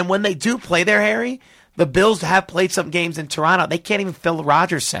 And when they do play there, Harry, The Bills have played some games in Toronto. They can't even fill the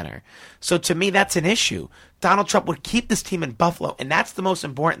Rogers Center. So to me, that's an issue. Donald Trump would keep this team in Buffalo, and that's the most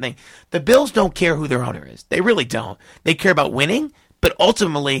important thing. The Bills don't care who their owner is. They really don't. They care about winning, but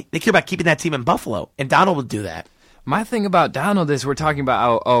ultimately, they care about keeping that team in Buffalo, and Donald would do that. My thing about Donald is we're talking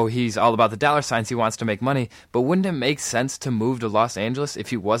about, he's all about the dollar signs. He wants to make money. But wouldn't it make sense to move to Los Angeles if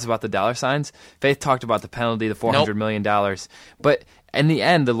he was about the dollar signs? Faith talked about the penalty, the $400 million. But in the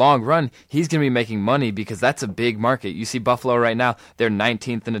end, the long run, he's going to be making money because that's a big market. You see Buffalo right now, they're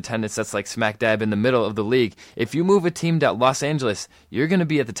 19th in attendance. That's like smack dab in the middle of the league. If you move a team to Los Angeles, you're going to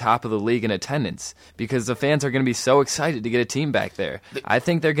be at the top of the league in attendance because the fans are going to be so excited to get a team back there. I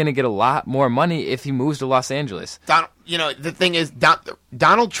think they're going to get a lot more money if he moves to Los Angeles. The thing is,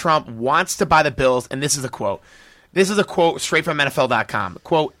 Donald Trump wants to buy the Bills, and this is a quote. This is a quote straight from NFL.com.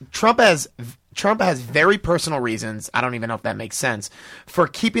 Quote, Trump has very personal reasons, I don't even know if that makes sense, for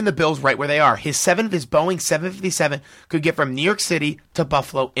keeping the Bills right where they are. His Boeing 757 could get from New York City to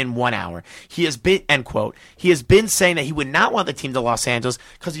Buffalo in 1 hour. He has been, end quote, he has been saying that he would not want the team to Los Angeles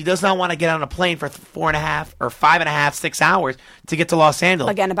because he does not want to get on a plane for 4.5 or 5.5, 6 hours to get to Los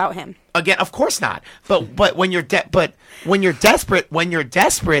Angeles. Again, about him. Again, of course not. But when you're desperate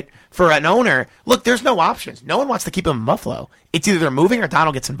for an owner, look, there's no options. No one wants to keep him in Buffalo. It's either they're moving or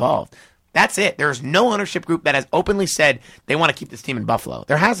Donald gets involved. That's it. There's no ownership group that has openly said they want to keep this team in Buffalo.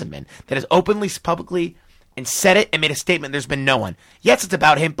 There hasn't been. That has openly, publicly, and said it and made a statement. There's been no one. Yes, it's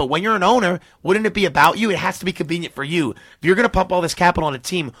about him, but when you're an owner, wouldn't it be about you? It has to be convenient for you. If you're going to pump all this capital on a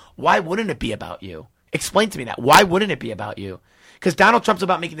team, why wouldn't it be about you? Explain to me that. Why wouldn't it be about you? Because Donald Trump's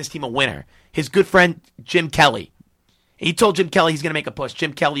about making this team a winner. His good friend, Jim Kelly. He told Jim Kelly he's going to make a push.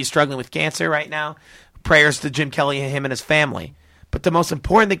 Jim Kelly is struggling with cancer right now. Prayers to Jim Kelly and him and his family. But the most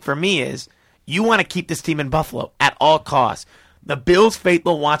important thing for me is you want to keep this team in Buffalo at all costs. The Bills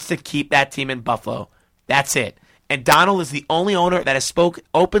faithful wants to keep that team in Buffalo. That's it. And Donald is the only owner that has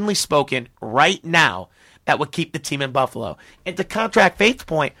openly spoken right now that would keep the team in Buffalo. And to contract Faith's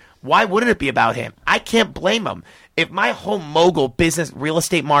point, why wouldn't it be about him? I can't blame him. If my home mogul business real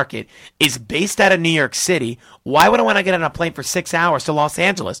estate market is based out of New York City, why would I want to get on a plane for 6 hours to Los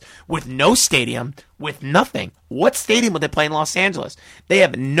Angeles with no stadium, with nothing? What stadium would they play in Los Angeles? They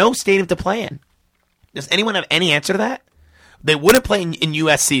have no stadium to play in. Does anyone have any answer to that? They wouldn't play in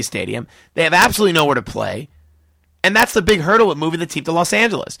USC Stadium. They have absolutely nowhere to play. And that's the big hurdle with moving the team to Los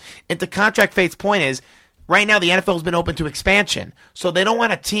Angeles. And to contract Faith's point is, right now the NFL has been open to expansion. So they don't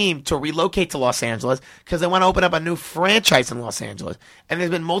want a team to relocate to Los Angeles because they want to open up a new franchise in Los Angeles. And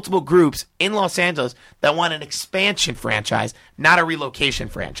there's been multiple groups in Los Angeles that want an expansion franchise, not a relocation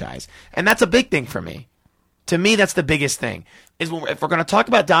franchise. And that's a big thing for me. To me, that's the biggest thing. If we're going to talk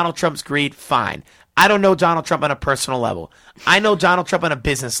about Donald Trump's greed, fine. I don't know Donald Trump on a personal level. I know Donald Trump on a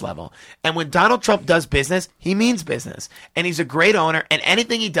business level. And when Donald Trump does business, he means business. And he's a great owner, and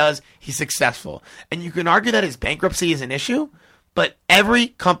anything he does, he's successful. And you can argue that his bankruptcy is an issue, but every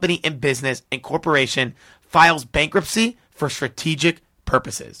company in business and corporation files bankruptcy for strategic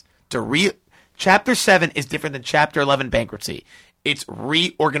purposes. Chapter 7 is different than Chapter 11 bankruptcy. It's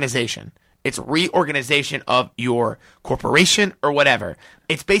reorganization. It's reorganization of your corporation or whatever.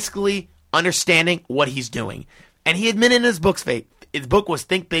 It's basically understanding what he's doing. And he admitted in his book's faith, his book was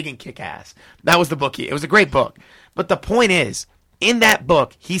Think Big and Kick Ass. That was the book. It was a great book. But the point is, in that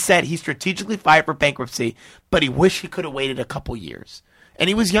book, he said he strategically filed for bankruptcy, but he wished he could have waited a couple years. And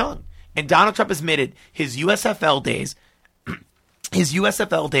he was young. And Donald Trump admitted his USFL days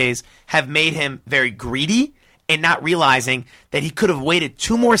have made him very greedy and not realizing that he could have waited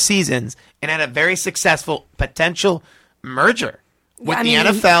 2 more seasons and had a very successful potential merger with the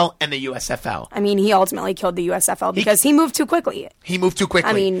NFL and the USFL. I mean, he ultimately killed the USFL because he moved too quickly.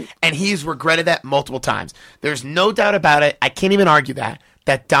 And he's regretted that multiple times. There's no doubt about it. I can't even argue that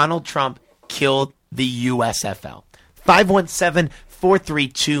Donald Trump killed the USFL.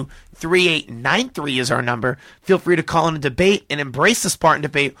 517-432-3893 is our number. Feel free to call in a debate and embrace the Spartan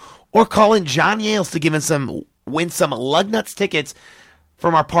debate, or call in John Yales to win some Lugnuts tickets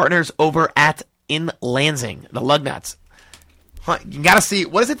from our partners over in Lansing, the Lugnuts. You got to see,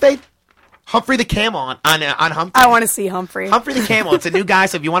 what is it, Faith? Humphrey the Camel on Humphrey. I want to see Humphrey. Humphrey the Camel. It's a new guy,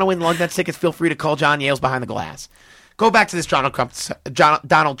 so if you want to win Lugnuts tickets, feel free to call John Yales behind the glass. Go back to this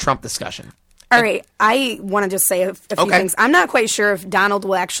Donald Trump discussion. All right. I want to just say a few things. I'm not quite sure if Donald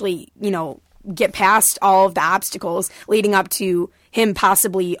will actually, get past all of the obstacles leading up to him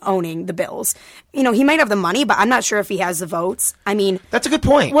possibly owning the Bills. He might have the money, but I'm not sure if he has the votes. I mean, that's a good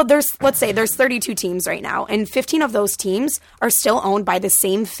point. Well, let's say there's 32 teams right now, and 15 of those teams are still owned by the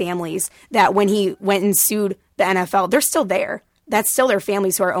same families that when he went and sued the NFL, they're still there. That's still their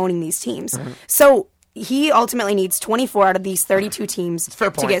families who are owning these teams. Mm-hmm. So he ultimately needs 24 out of these 32 teams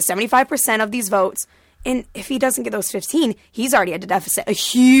to get 75% of these votes. And if he doesn't get those 15, he's already at a deficit, a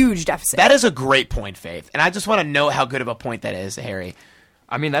huge deficit. That is a great point, Faith. And I just want to know how good of a point that is, Harry.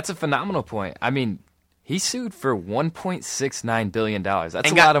 I mean, that's a phenomenal point. I mean, he sued for $1.69 billion. That's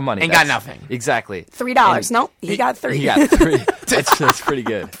a lot of money. And got nothing. Exactly. $3. No, he got 3. He got 3. That's pretty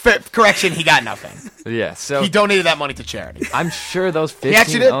good. Correction, he got nothing. Yeah, so he donated that money to charity. I'm sure those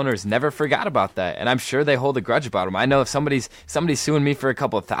 15 owners never forgot about that, and I'm sure they hold a grudge about him. I know if somebody's suing me for a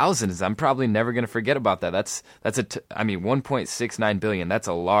couple of thousands, I'm probably never going to forget about that. That's $1.69 billion. That's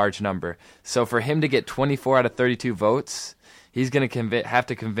a large number. So for him to get 24 out of 32 votes, he's going to have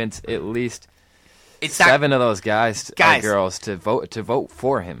to convince at least 7 of those guys and girls to vote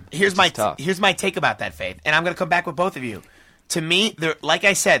for him. Here's my take about that, Faith, and I'm going to come back with both of you. To me, like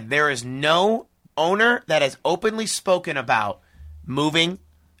I said, there is no owner that has openly spoken about moving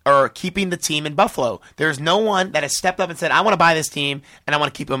or keeping the team in Buffalo. There's no one that has stepped up and said, I want to buy this team and I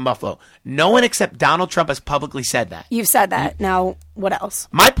want to keep them in Buffalo. No one except Donald Trump has publicly said that. You've said that. Now, what else?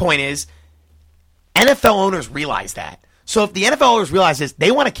 My point is, NFL owners realize that. So if the NFL owners realize this,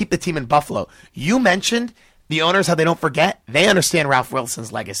 they want to keep the team in Buffalo. You mentioned the owners, how they don't forget. They understand Ralph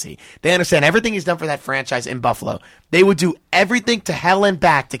Wilson's legacy. They understand everything he's done for that franchise in Buffalo. They would do everything to hell and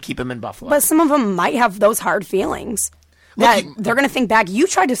back to keep him in Buffalo. But some of them might have those hard feelings. That they're going to think back, you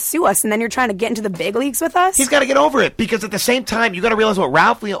tried to sue us, and then you're trying to get into the big leagues with us? He's got to get over it, because at the same time, you got to realize what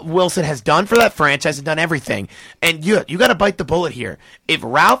Ralph Wilson has done for that franchise and done everything. And you got to bite the bullet here. If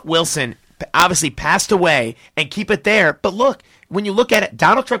Ralph Wilson obviously passed away and keep it there, but look, when you look at it,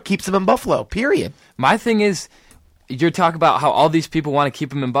 Donald Trump keeps him in Buffalo, period. My thing is, you're talking about how all these people want to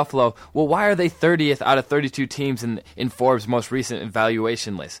keep him in Buffalo. Well, why are they 30th out of 32 teams in Forbes' most recent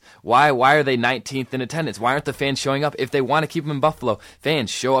evaluation list? Why are they 19th in attendance? Why aren't the fans showing up? If they want to keep him in Buffalo, fans,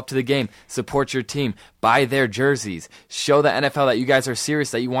 show up to the game, support your team, buy their jerseys, show the NFL that you guys are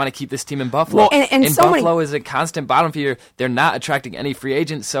serious, that you want to keep this team in Buffalo. Well, and Buffalo is a constant bottom feeder. They're not attracting any free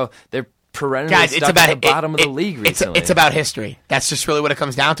agents, so they're perennially guys, stuck at the bottom of the league recently. It's about history. That's just really what it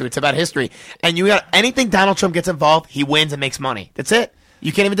comes down to. It's about history. And you got anything Donald Trump gets involved, he wins and makes money. That's it.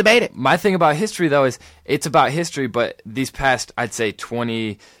 You can't even debate it. My thing about history, though, is it's about history, but these past, I'd say,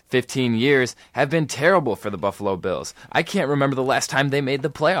 20, 15 years have been terrible for the Buffalo Bills. I can't remember the last time they made the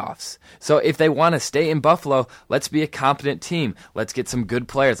playoffs. So if they want to stay in Buffalo, let's be a competent team. Let's get some good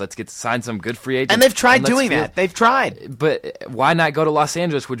players. Let's sign some good free agents. And they've tried doing that. They've tried. But why not go to Los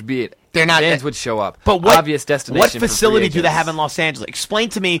Angeles, which would be it? Fans would show up. But what obvious destination? What facility do they have in Los Angeles? Explain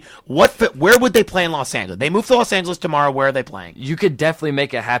to me where would they play in Los Angeles? They move to Los Angeles tomorrow. Where are they playing? You could definitely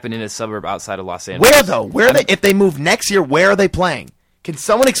make it happen in a suburb outside of Los Angeles. Where though? If they move next year, where are they playing? Can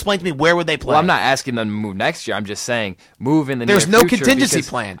someone explain to me where would they play? Well, I'm not asking them to move next year. I'm just saying move in the near future. There's no contingency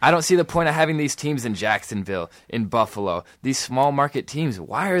plan. I don't see the point of having these teams in Jacksonville, in Buffalo, these small market teams.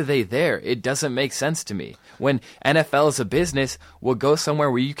 Why are they there? It doesn't make sense to me. When NFL is a business, we'll go somewhere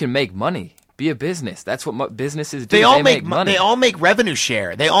where you can make money. Be a business. That's what businesses do. They all make money. They all make revenue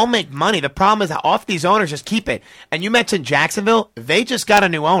share. They all make money. The problem is that off these owners just keep it. And you mentioned Jacksonville. They just got a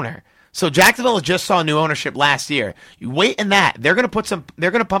new owner. So Jacksonville just saw new ownership last year. You wait in that. They're going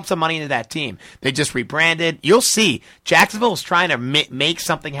to pump some money into that team. They just rebranded. You'll see. Jacksonville is trying to make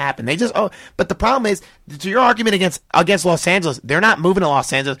something happen. But the problem is, to your argument against Los Angeles, they're not moving to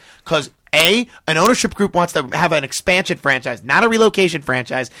Los Angeles because an ownership group wants to have an expansion franchise, not a relocation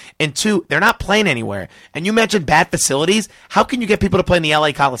franchise. And 2, they're not playing anywhere. And you mentioned bad facilities. How can you get people to play in the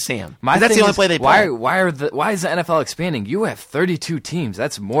LA Coliseum? That's the only play they play. Why is the NFL expanding? You have 32 teams.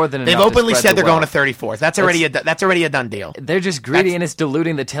 That's more than enough. They've openly said they're going to 34. That's already a done deal. They're just greedy and it's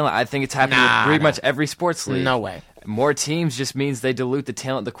diluting the talent. I think it's happening with pretty much every sports league. No way. More teams just means they dilute the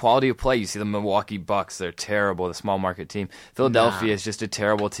talent, the quality of play. You see the Milwaukee Bucks, they're terrible, the small market team. Philadelphia is just a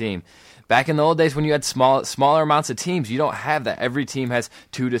terrible team. Back in the old days when you had smaller amounts of teams, you don't have that. Every team has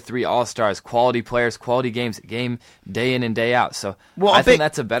 2 to 3 all-stars, quality players, quality games, game day in and day out. So I think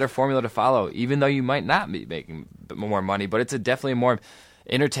that's a better formula to follow, even though you might not be making more money, but it's definitely a more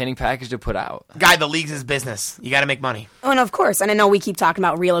entertaining package to put out. Guy, the league's his business. You got to make money. Oh, and of course. And I know we keep talking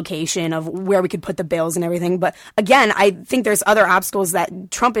about relocation of where we could put the Bills and everything. But again, I think there's other obstacles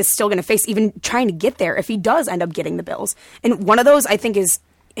that Trump is still going to face, even trying to get there if he does end up getting the Bills. And one of those, I think, is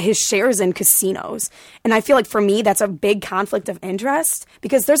his shares in casinos. And I feel like for me, that's a big conflict of interest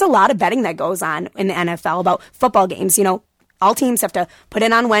because there's a lot of betting that goes on in the NFL about football games. You know, all teams have to put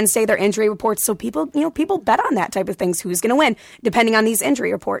in on Wednesday their injury reports. So people bet on that type of things. Who's going to win depending on these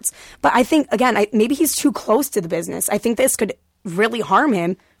injury reports. But I think, again, maybe he's too close to the business. I think this could really harm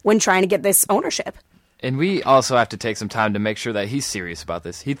him when trying to get this ownership. And we also have to take some time to make sure that he's serious about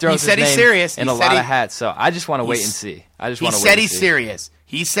this. He throws he's his name in a lot of hats, so I just want to wait and see. He said he's serious.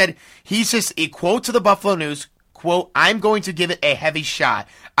 He said he's just a quote to the Buffalo News, quote, I'm going to give it a heavy shot.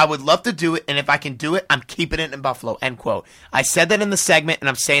 I would love to do it, and if I can do it, I'm keeping it in Buffalo, end quote. I said that in the segment, and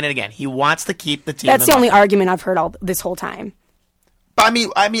I'm saying it again. He wants to keep the team That's the Buffalo. only argument I've heard this whole time. But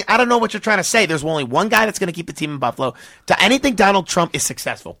I mean, I don't know what you're trying to say. There's only one guy that's going to keep the team in Buffalo. To anything Donald Trump is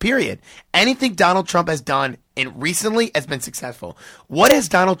successful, period. Anything Donald Trump has done recently has been successful. What has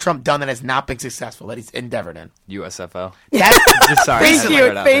Donald Trump done that has not been successful, that he's endeavored in? USFL. That's sorry.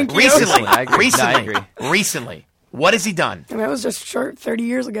 Thank you. Recently. What has he done? I mean, it was just short 30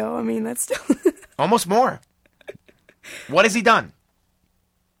 years ago. I mean, that's still... Almost more. What has he done?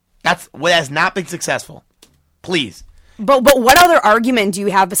 That's what has not been successful. Please. But what other argument do you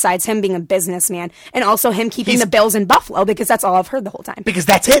have besides him being a businessman and also him keeping the Bills in Buffalo? Because that's all I've heard the whole time. Because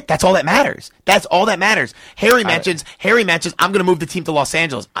that's it. That's all that matters. That's all that matters. Harry mentions, I'm going to move the team to Los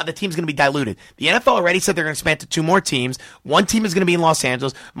Angeles. The team's going to be diluted. The NFL already said they're going to expand to 2 more teams. One team is going to be in Los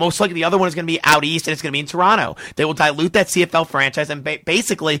Angeles. Most likely the other one is going to be out east, and it's going to be in Toronto. They will dilute that CFL franchise and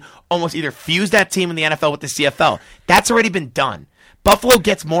basically almost either fuse that team in the NFL with the CFL. That's already been done. Buffalo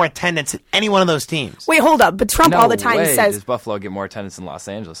gets more attendance than any one of those teams. Wait, hold up. But Trump all the time says... does Buffalo get more attendance than Los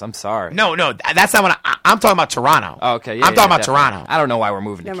Angeles? I'm sorry. No, that's not what I'm talking about Toronto. Oh, okay, I'm talking about Toronto. I don't know why we're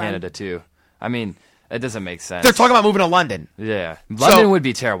moving to Canada, too. I mean, it doesn't make sense. They're talking about moving to London. Yeah. London would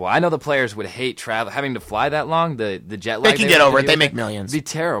be terrible. I know the players would hate having to fly that long, the jet lag. They can get over it. They make millions. It'd be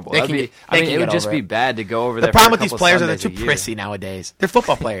terrible. It would just be bad to go over there. The problem with these players is they're too prissy nowadays. They're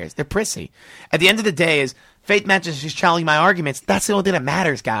football players. They're prissy. At the end of the day is... Faith mentions she's challenging my arguments. That's the only thing that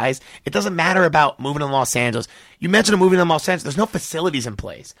matters, guys. It doesn't matter about moving to Los Angeles. You mentioned moving to Los Angeles. There's no facilities in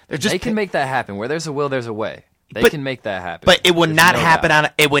place. They can make that happen. Where there's a will, there's a way. They can make that happen. But it would not happen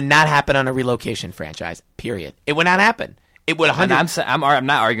on a relocation franchise. Period. It would not happen. It would 100. I'm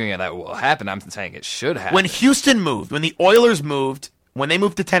not arguing that will happen. I'm saying it should happen. When Houston moved, when the Oilers moved, when they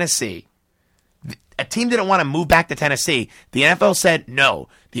moved to Tennessee, a team didn't want to move back to Tennessee. The NFL said no.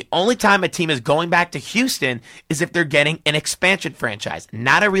 The only time a team is going back to Houston is if they're getting an expansion franchise,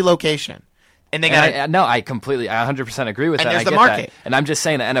 not a relocation. And they got I 100% agree with that. And there's the market. That. And I'm just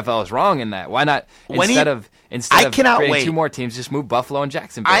saying the NFL is wrong in that. Why not instead of creating 2 more teams, just move Buffalo and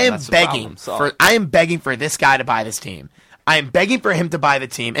Jacksonville? I am begging for this guy to buy this team. I am begging for him to buy the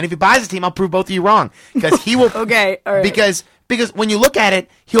team. And if he buys the team, I'll prove both of you wrong because he will. Okay, all right. Because when you look at it,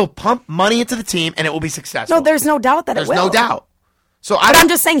 he'll pump money into the team and it will be successful. No, there's no doubt that it will. There's no doubt. But I'm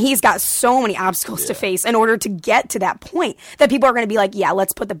just saying he's got so many obstacles to face in order to get to that point that people are going to be like, yeah,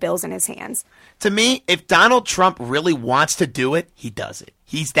 let's put the Bills in his hands. To me, if Donald Trump really wants to do it, he does it.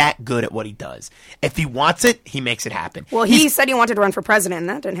 He's that good at what he does. If he wants it, he makes it happen. Well, he said he wanted to run for president, and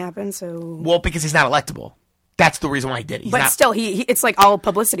that didn't happen. Well, because he's not electable. That's the reason why he did it. But still, it's like all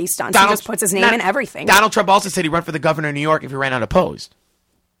publicity stunts. He just puts his name in everything. Donald Trump also said he'd run for the governor of New York if he ran unopposed.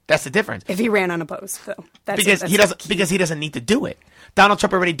 That's the difference. If he ran unopposed, though. Because he doesn't need to do it. Donald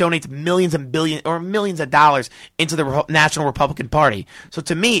Trump already donates millions of dollars into the National Republican Party. So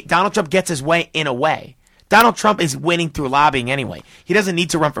to me, Donald Trump gets his way in a way. Donald Trump is winning through lobbying anyway. He doesn't need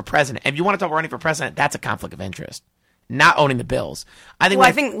to run for president. If you want to talk about running for president, that's a conflict of interest. Not owning the Bills.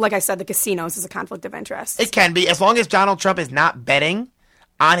 I think, like I said, the casinos is a conflict of interest. It can be. As long as Donald Trump is not betting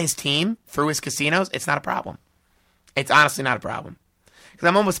on his team through his casinos, it's not a problem. It's honestly not a problem.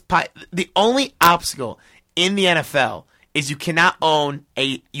 Because the only obstacle in the NFL is you cannot own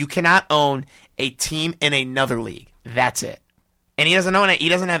a team in another league. That's it. And he doesn't own it. He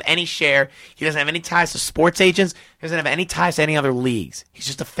doesn't have any share. He doesn't have any ties to sports agents. He doesn't have any ties to any other leagues. He's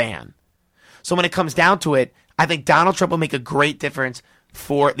just a fan. So when it comes down to it, I think Donald Trump will make a great difference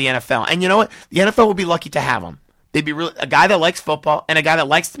for the NFL. And you know what? The NFL will be lucky to have him. They'd be a guy that likes football and a guy that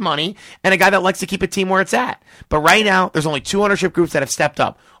likes the money and a guy that likes to keep a team where it's at. But right now, there's only 2 ownership groups that have stepped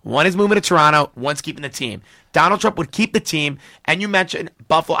up. One is moving to Toronto. One's keeping the team. Donald Trump would keep the team. And you mentioned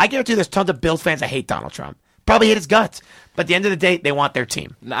Buffalo. I guarantee you there's tons of Bills fans that hate Donald Trump. Probably hate his guts. But at the end of the day, they want their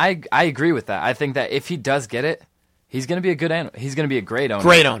team. I agree with that. I think that if he does get it, he's going to be a good owner. He's going to be a great owner.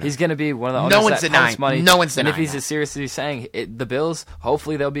 Great owner. He's going to be one of the owners that pumps money. No one's denying. And if he's as seriously saying the Bills,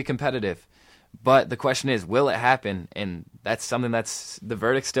 hopefully they'll be competitive. But the question is, will it happen? And that's something that's the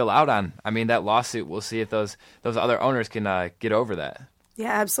verdict's still out on. I mean, that lawsuit, we'll see if those other owners can get over that.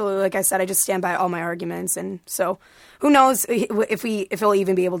 Yeah, absolutely. Like I said, I just stand by all my arguments. And so who knows if he'll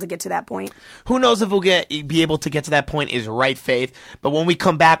even be able to get to that point. Who knows if we'll be able to get to that point is right, Faith. But when we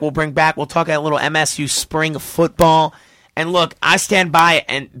come back, we'll talk a little MSU spring football. And look, I stand by it.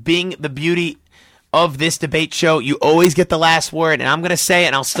 And being the beauty of this debate show. You always get the last word, and I'm going to say it,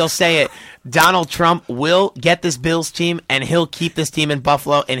 and I'll still say it. Donald Trump will get this Bills team, and he'll keep this team in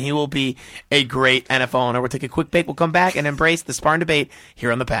Buffalo, and he will be a great NFL owner. We'll take a quick break. We'll come back and embrace the Spartan debate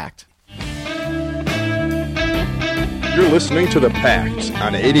here on The Pact. You're listening to The Pact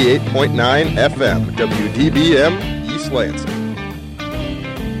on 88.9 FM, WDBM, East Lansing.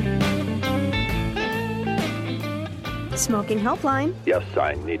 Smoking helpline. Yes,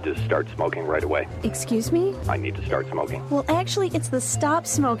 I need to start smoking right away. Excuse me? I need to start smoking. Well, actually, it's the Stop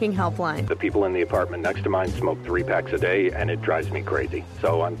Smoking helpline. The people in the apartment next to mine smoke 3 packs a day, and it drives me crazy.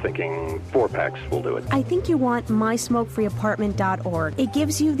 So I'm thinking 4 packs will do it. I think you want mysmokefreeapartment.org. It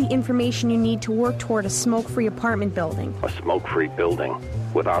gives you the information you need to work toward a smoke-free apartment building. A smoke-free building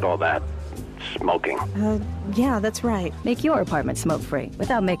without all that smoking. Yeah, that's right. Make your apartment smoke-free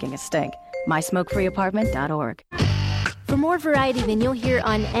without making a stink. mysmokefreeapartment.org. For more variety than you'll hear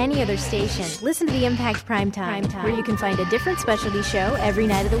on any other station, listen to the Impact Primetime, where you can find a different specialty show every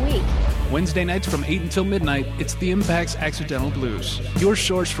night of the week. Wednesday nights from 8 until midnight, it's the Impact's Accidental Blues. Your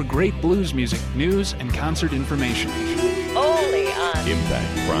source for great blues music, news, and concert information. Only on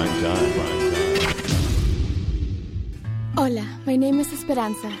Impact Primetime. Hola, my name is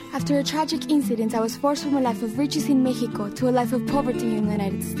Esperanza. After a tragic incident, I was forced from a life of riches in Mexico to a life of poverty in the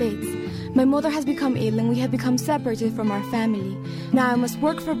United States. My mother has become ill and we have become separated from our family. Now I must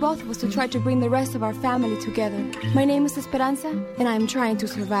work for both of us to try to bring the rest of our family together. My name is Esperanza and I am trying to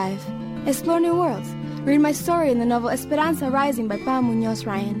survive. Explore new worlds. Read my story in the novel Esperanza Rising by Pam Munoz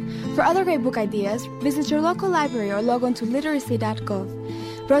Ryan. For other great book ideas, visit your local library or log on to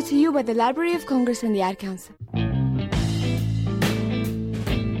literacy.gov. Brought to you by the Library of Congress and the Ad Council.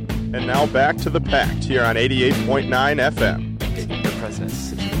 And now back to The Pact here on 88.9 FM. The president's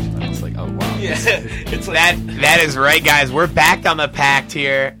situation. I was like, oh, wow. Yeah, it's like that is right, guys. We're back on The Pact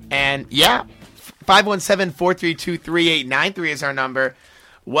here. And, yeah, 517-432-3893 is our number.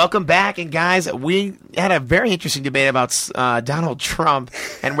 Welcome back. And, guys, we had a very interesting debate about Donald Trump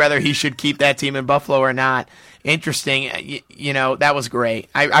and whether he should keep that team in Buffalo or not. Interesting. You know, that was great.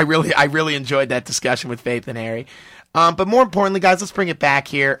 I really enjoyed that discussion with Faith and Harry. But more importantly, guys, let's bring it back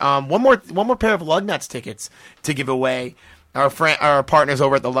here. One more pair of Lugnuts tickets to give away. Our partners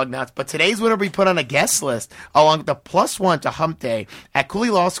over at the Lugnuts. But today's winner will be put on a guest list along with the +1 to Hump Day at Cooley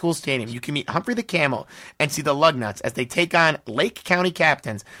Law School Stadium. You can meet Humphrey the Camel and see the Lugnuts as they take on Lake County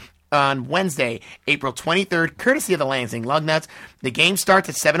Captains on Wednesday, April 23rd, courtesy of the Lansing Lugnuts. The game starts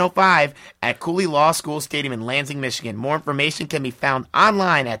at 7:05 at Cooley Law School Stadium in Lansing, Michigan. More information can be found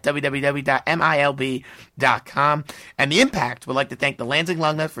online at www.milb.com. And the Impact would like to thank the Lansing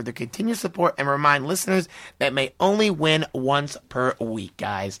Lugnuts for their continued support and remind listeners that may only win once per week,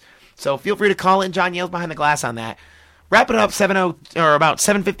 guys. So feel free to call in. John Yale's behind the glass on that. Wrapping it up about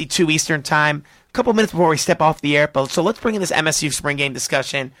 7:52 Eastern Time. A couple minutes before we step off the air. So let's bring in this MSU spring game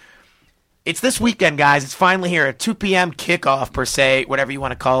discussion. It's this weekend, guys. It's finally here. A 2 p.m. kickoff, per se, whatever you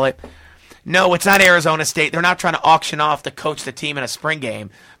want to call it. No, it's not Arizona State. They're not trying to auction off to coach the team in a spring game.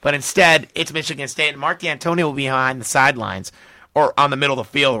 But instead, it's Michigan State. And Mark Dantonio will be behind the sidelines or on the middle of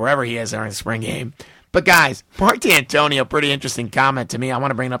the field, wherever he is during the spring game. But, guys, Mark Dantonio, pretty interesting comment to me. I want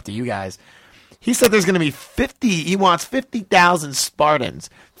to bring it up to you guys. He said there's going to be he wants 50,000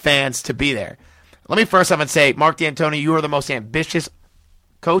 Spartans fans to be there. Let me first off and say, Mark Dantonio, you are the most ambitious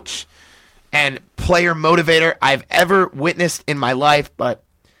coach and player motivator I've ever witnessed in my life, but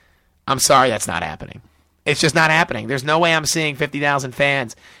I'm sorry that's not happening. It's just not happening. There's no way I'm seeing 50,000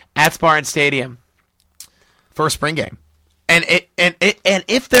 fans at Spartan Stadium for a spring game. And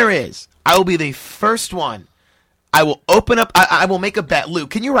if there is, I will be the first one. I will open up. I will make a bet. Luke,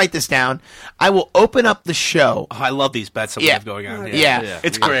 can you write this down? I will open up the show. Oh, I love these bets that we have going on. Yeah.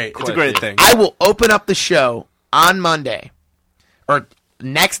 It's great. It's a great thing. I will open up the show on Monday, or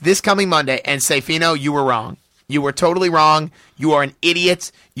this coming Monday, and say, Fino, you were wrong. You were totally wrong. You are an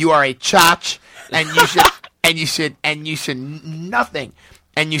idiot. You are a chotch, and you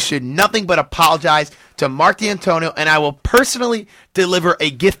should nothing but apologize to Mark Dantonio, and I will personally deliver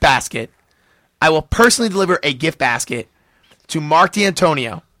a gift basket. to Mark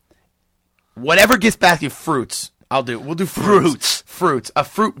Dantonio. Whatever gift basket, fruits. I'll do. We'll do fruits. A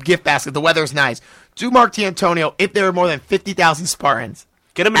fruit gift basket. The weather's nice. Do Mark Dantonio if there are more than 50,000 Spartans.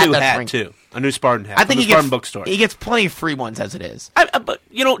 Get him a new hat, too. A new Spartan hat. I think Spartan bookstore. He gets plenty of free ones as it is. But,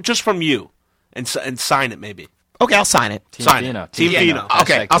 just from you. And sign it, maybe. Okay, I'll sign it. Team Fino. Team Fino.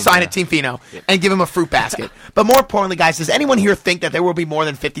 Okay, I'll sign it, Team Fino, and give him a fruit basket. But more importantly, guys, does anyone here think that there will be more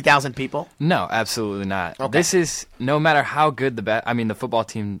than 50,000 people? No, absolutely not. Okay. This is, no matter how good the football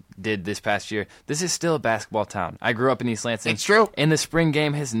team did this past year, this is still a basketball town. I grew up in East Lansing. It's true. And the spring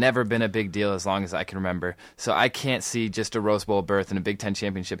game has never been a big deal as long as I can remember. So I can't see just a Rose Bowl berth and a Big Ten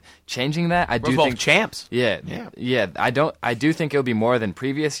championship changing that. I do think champs. Yeah. I do think it'll be more than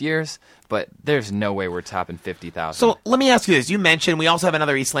previous years, but there's no way we're topping 50,000. So let me ask you this. You mentioned we also have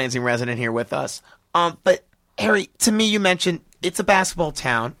another East Lansing resident here with us. But, Harry, to me, you mentioned it's a basketball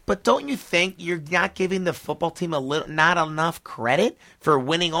town, but don't you think you're not giving the football team not enough credit for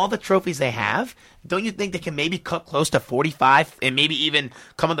winning all the trophies they have? Don't you think they can maybe cut close to 45 and maybe even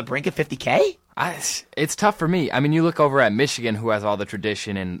come on the brink of 50K? It's tough for me. I mean, you look over at Michigan, who has all the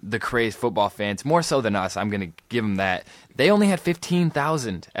tradition and the crazed football fans, more so than us. I'm going to give them that. They only had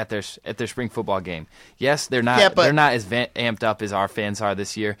 15,000 at their spring football game. Yes, they're not as amped up as our fans are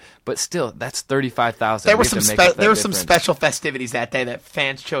this year, but still, that's 35,000. There were some special festivities that day that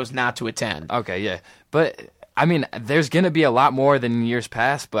fans chose not to attend. Okay, yeah, but I mean, there's going to be a lot more than in years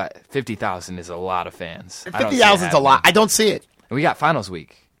past, but 50,000 is a lot of fans. 50,000 is a lot. I don't see it. And we got finals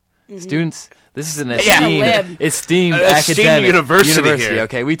week. Mm-hmm. Students, this is an esteemed academic university here.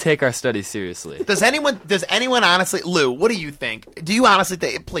 Okay, we take our studies seriously. Does anyone honestly, Lou, what do you think? Do you honestly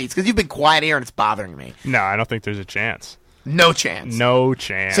think, please, because you've been quiet here and it's bothering me. No, I don't think there's a chance. No chance. No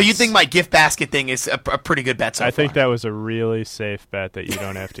chance. So you think my gift basket thing is a pretty good bet so far? I think that was a really safe bet that you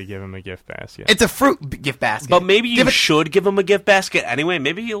don't have to give him a gift basket. It's a fruit gift basket. But maybe you should give him a gift basket anyway.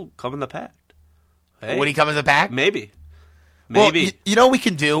 Maybe he'll come in the Pact. Hey. Would he come in the Pact? Maybe. Well, you know what we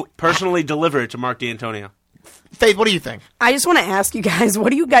can do? Personally deliver it to Mark Dantonio. Faith, what do you think? I just want to ask you guys,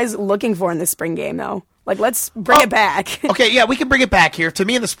 what are you guys looking for in this spring game, though? Like, let's bring it back. Okay, yeah, we can bring it back here. To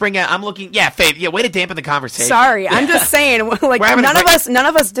me, in the spring game, I'm looking. Yeah, Faith. Yeah, way to dampen the conversation. Sorry, I'm just saying. Like, none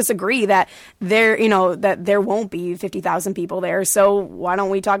of us disagree that there won't be 50,000 people there. So why don't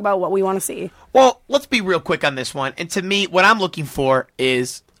we talk about what we want to see? Well, let's be real quick on this one. And to me, what I'm looking for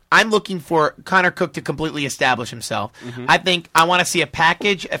is I'm looking for Connor Cook to completely establish himself. Mm-hmm. I want to see a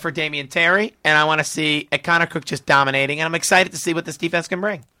package for Damian Terry, and I want to see a Connor Cook just dominating. And I'm excited to see what this defense can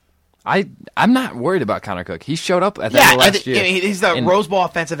bring. I'm not worried about Connor Cook. He showed up at the end of last year. He's the Rose Bowl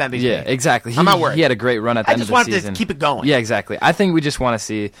offensive MVP. Yeah, exactly. I'm not worried. He had a great run at the end of the season. I just wanted to keep it going. Yeah, exactly. I think we just want to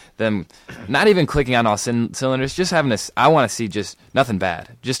see them not even clicking on all cylinders, just having I want to see just nothing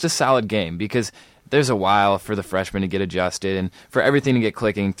bad, just a solid game, because there's a while for the freshmen to get adjusted and for everything to get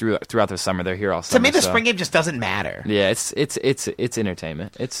clicking throughout the summer. They're here all summer. To me, the spring game just doesn't matter. Yeah, it's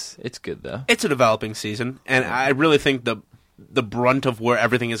entertainment. It's good though. It's a developing season, and I really think the brunt of where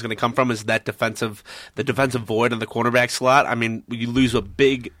everything is going to come from is the defensive void in the cornerback slot. I mean, you lose a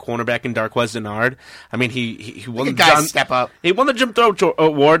big cornerback in Darqueze Dennard. I mean, he won step up. He won the Jim Throw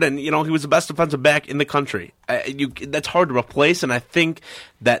Award, and he was the best defensive back in the country. That's hard to replace, and I think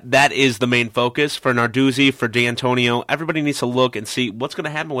that is the main focus for Narduzzi, for Dantonio. Everybody needs to look and see what's going to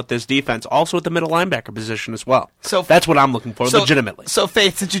happen with this defense, also at the middle linebacker position as well. So that's what I'm looking for, legitimately. So,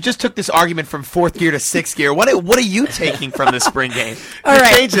 Faith, since you just took this argument from fourth gear to sixth gear, what are you taking from the spring game? You're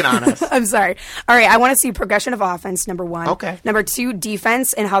changing on us. I'm sorry. All right, I want to see progression of offense, number one. Okay. Number two,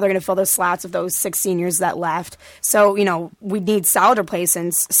 defense, and how they're going to fill those slots of those 6 seniors that left. So, we need solid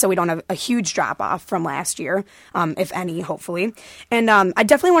replacements so we don't have a huge drop-off from last year, if any, hopefully. And I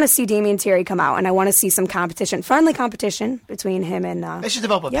definitely want to see Damian Terry come out, and I want to see some competition, friendly competition between him and... They should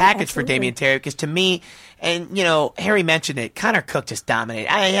develop a package for Damian Terry, because to me, and, Harry mentioned it, Connor Cook just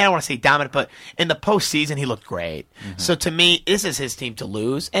dominated. I don't want to say dominant, but in the postseason, he looked great. Mm-hmm. So to me, this is his team to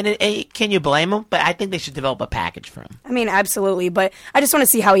lose, and can you blame him? But I think they should develop a package for him. I mean, absolutely, but I just want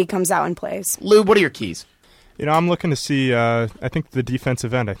to see how he comes out and plays. Lou, what are your keys? I'm looking to see, I think the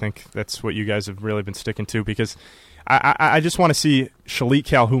defensive end, I think that's what you guys have really been sticking to, because I just want to see Shalik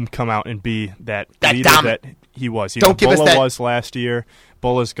Calhoun come out and be that leader that he was. Bulla was last year.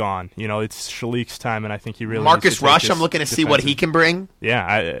 Bulla's gone. It's Shalik's time, and I think he really Marcus Rush, I'm looking to see what he can bring.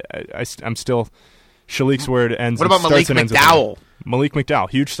 Yeah, I'm still Shalik's where it ends. What about Malik McDowell? Malik McDowell,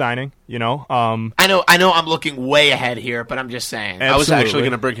 huge signing, I know I'm looking way ahead here, but I'm just saying. Absolutely. I was actually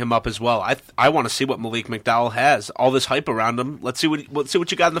going to bring him up as well. I want to see what Malik McDowell has. All this hype around him. Let's see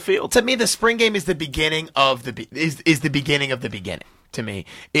what you got in the field. To me, the spring game is the beginning of the beginning of the beginning. To me,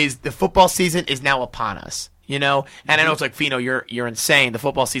 is the football season is now upon us. And I know it's like, Fino, you're insane. The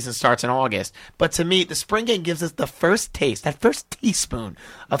football season starts in August. But to me, the spring game gives us the first taste, that first teaspoon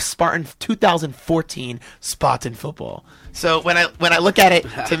of Spartan 2014 Spartan football. So when I look at it,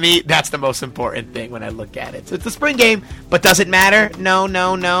 to me, that's the most important thing when I look at it. So it's the spring game, but does it matter? No.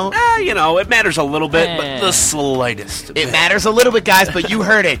 It matters a little bit, but the slightest. It matters a little bit, guys, but you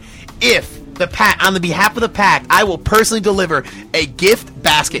heard it. If the Pact, on the behalf of the Pact, I will personally deliver a gift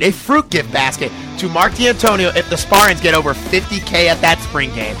basket, a fruit gift basket, to Mark Dantonio if the Spartans get over 50K at that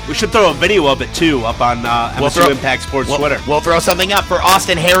spring game. We should throw a video of it, too, up on MSU Impact Sports Twitter. We'll throw something up for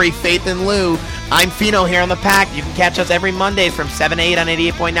Austin, Harry, Faith, and Lou. I'm Fino here on the Pact. You can catch us every Monday from 7 to 8 on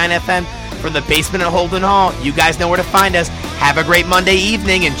 88.9 FM from the basement at Holden Hall. You guys know where to find us. Have a great Monday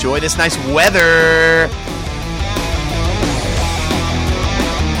evening. Enjoy this nice weather.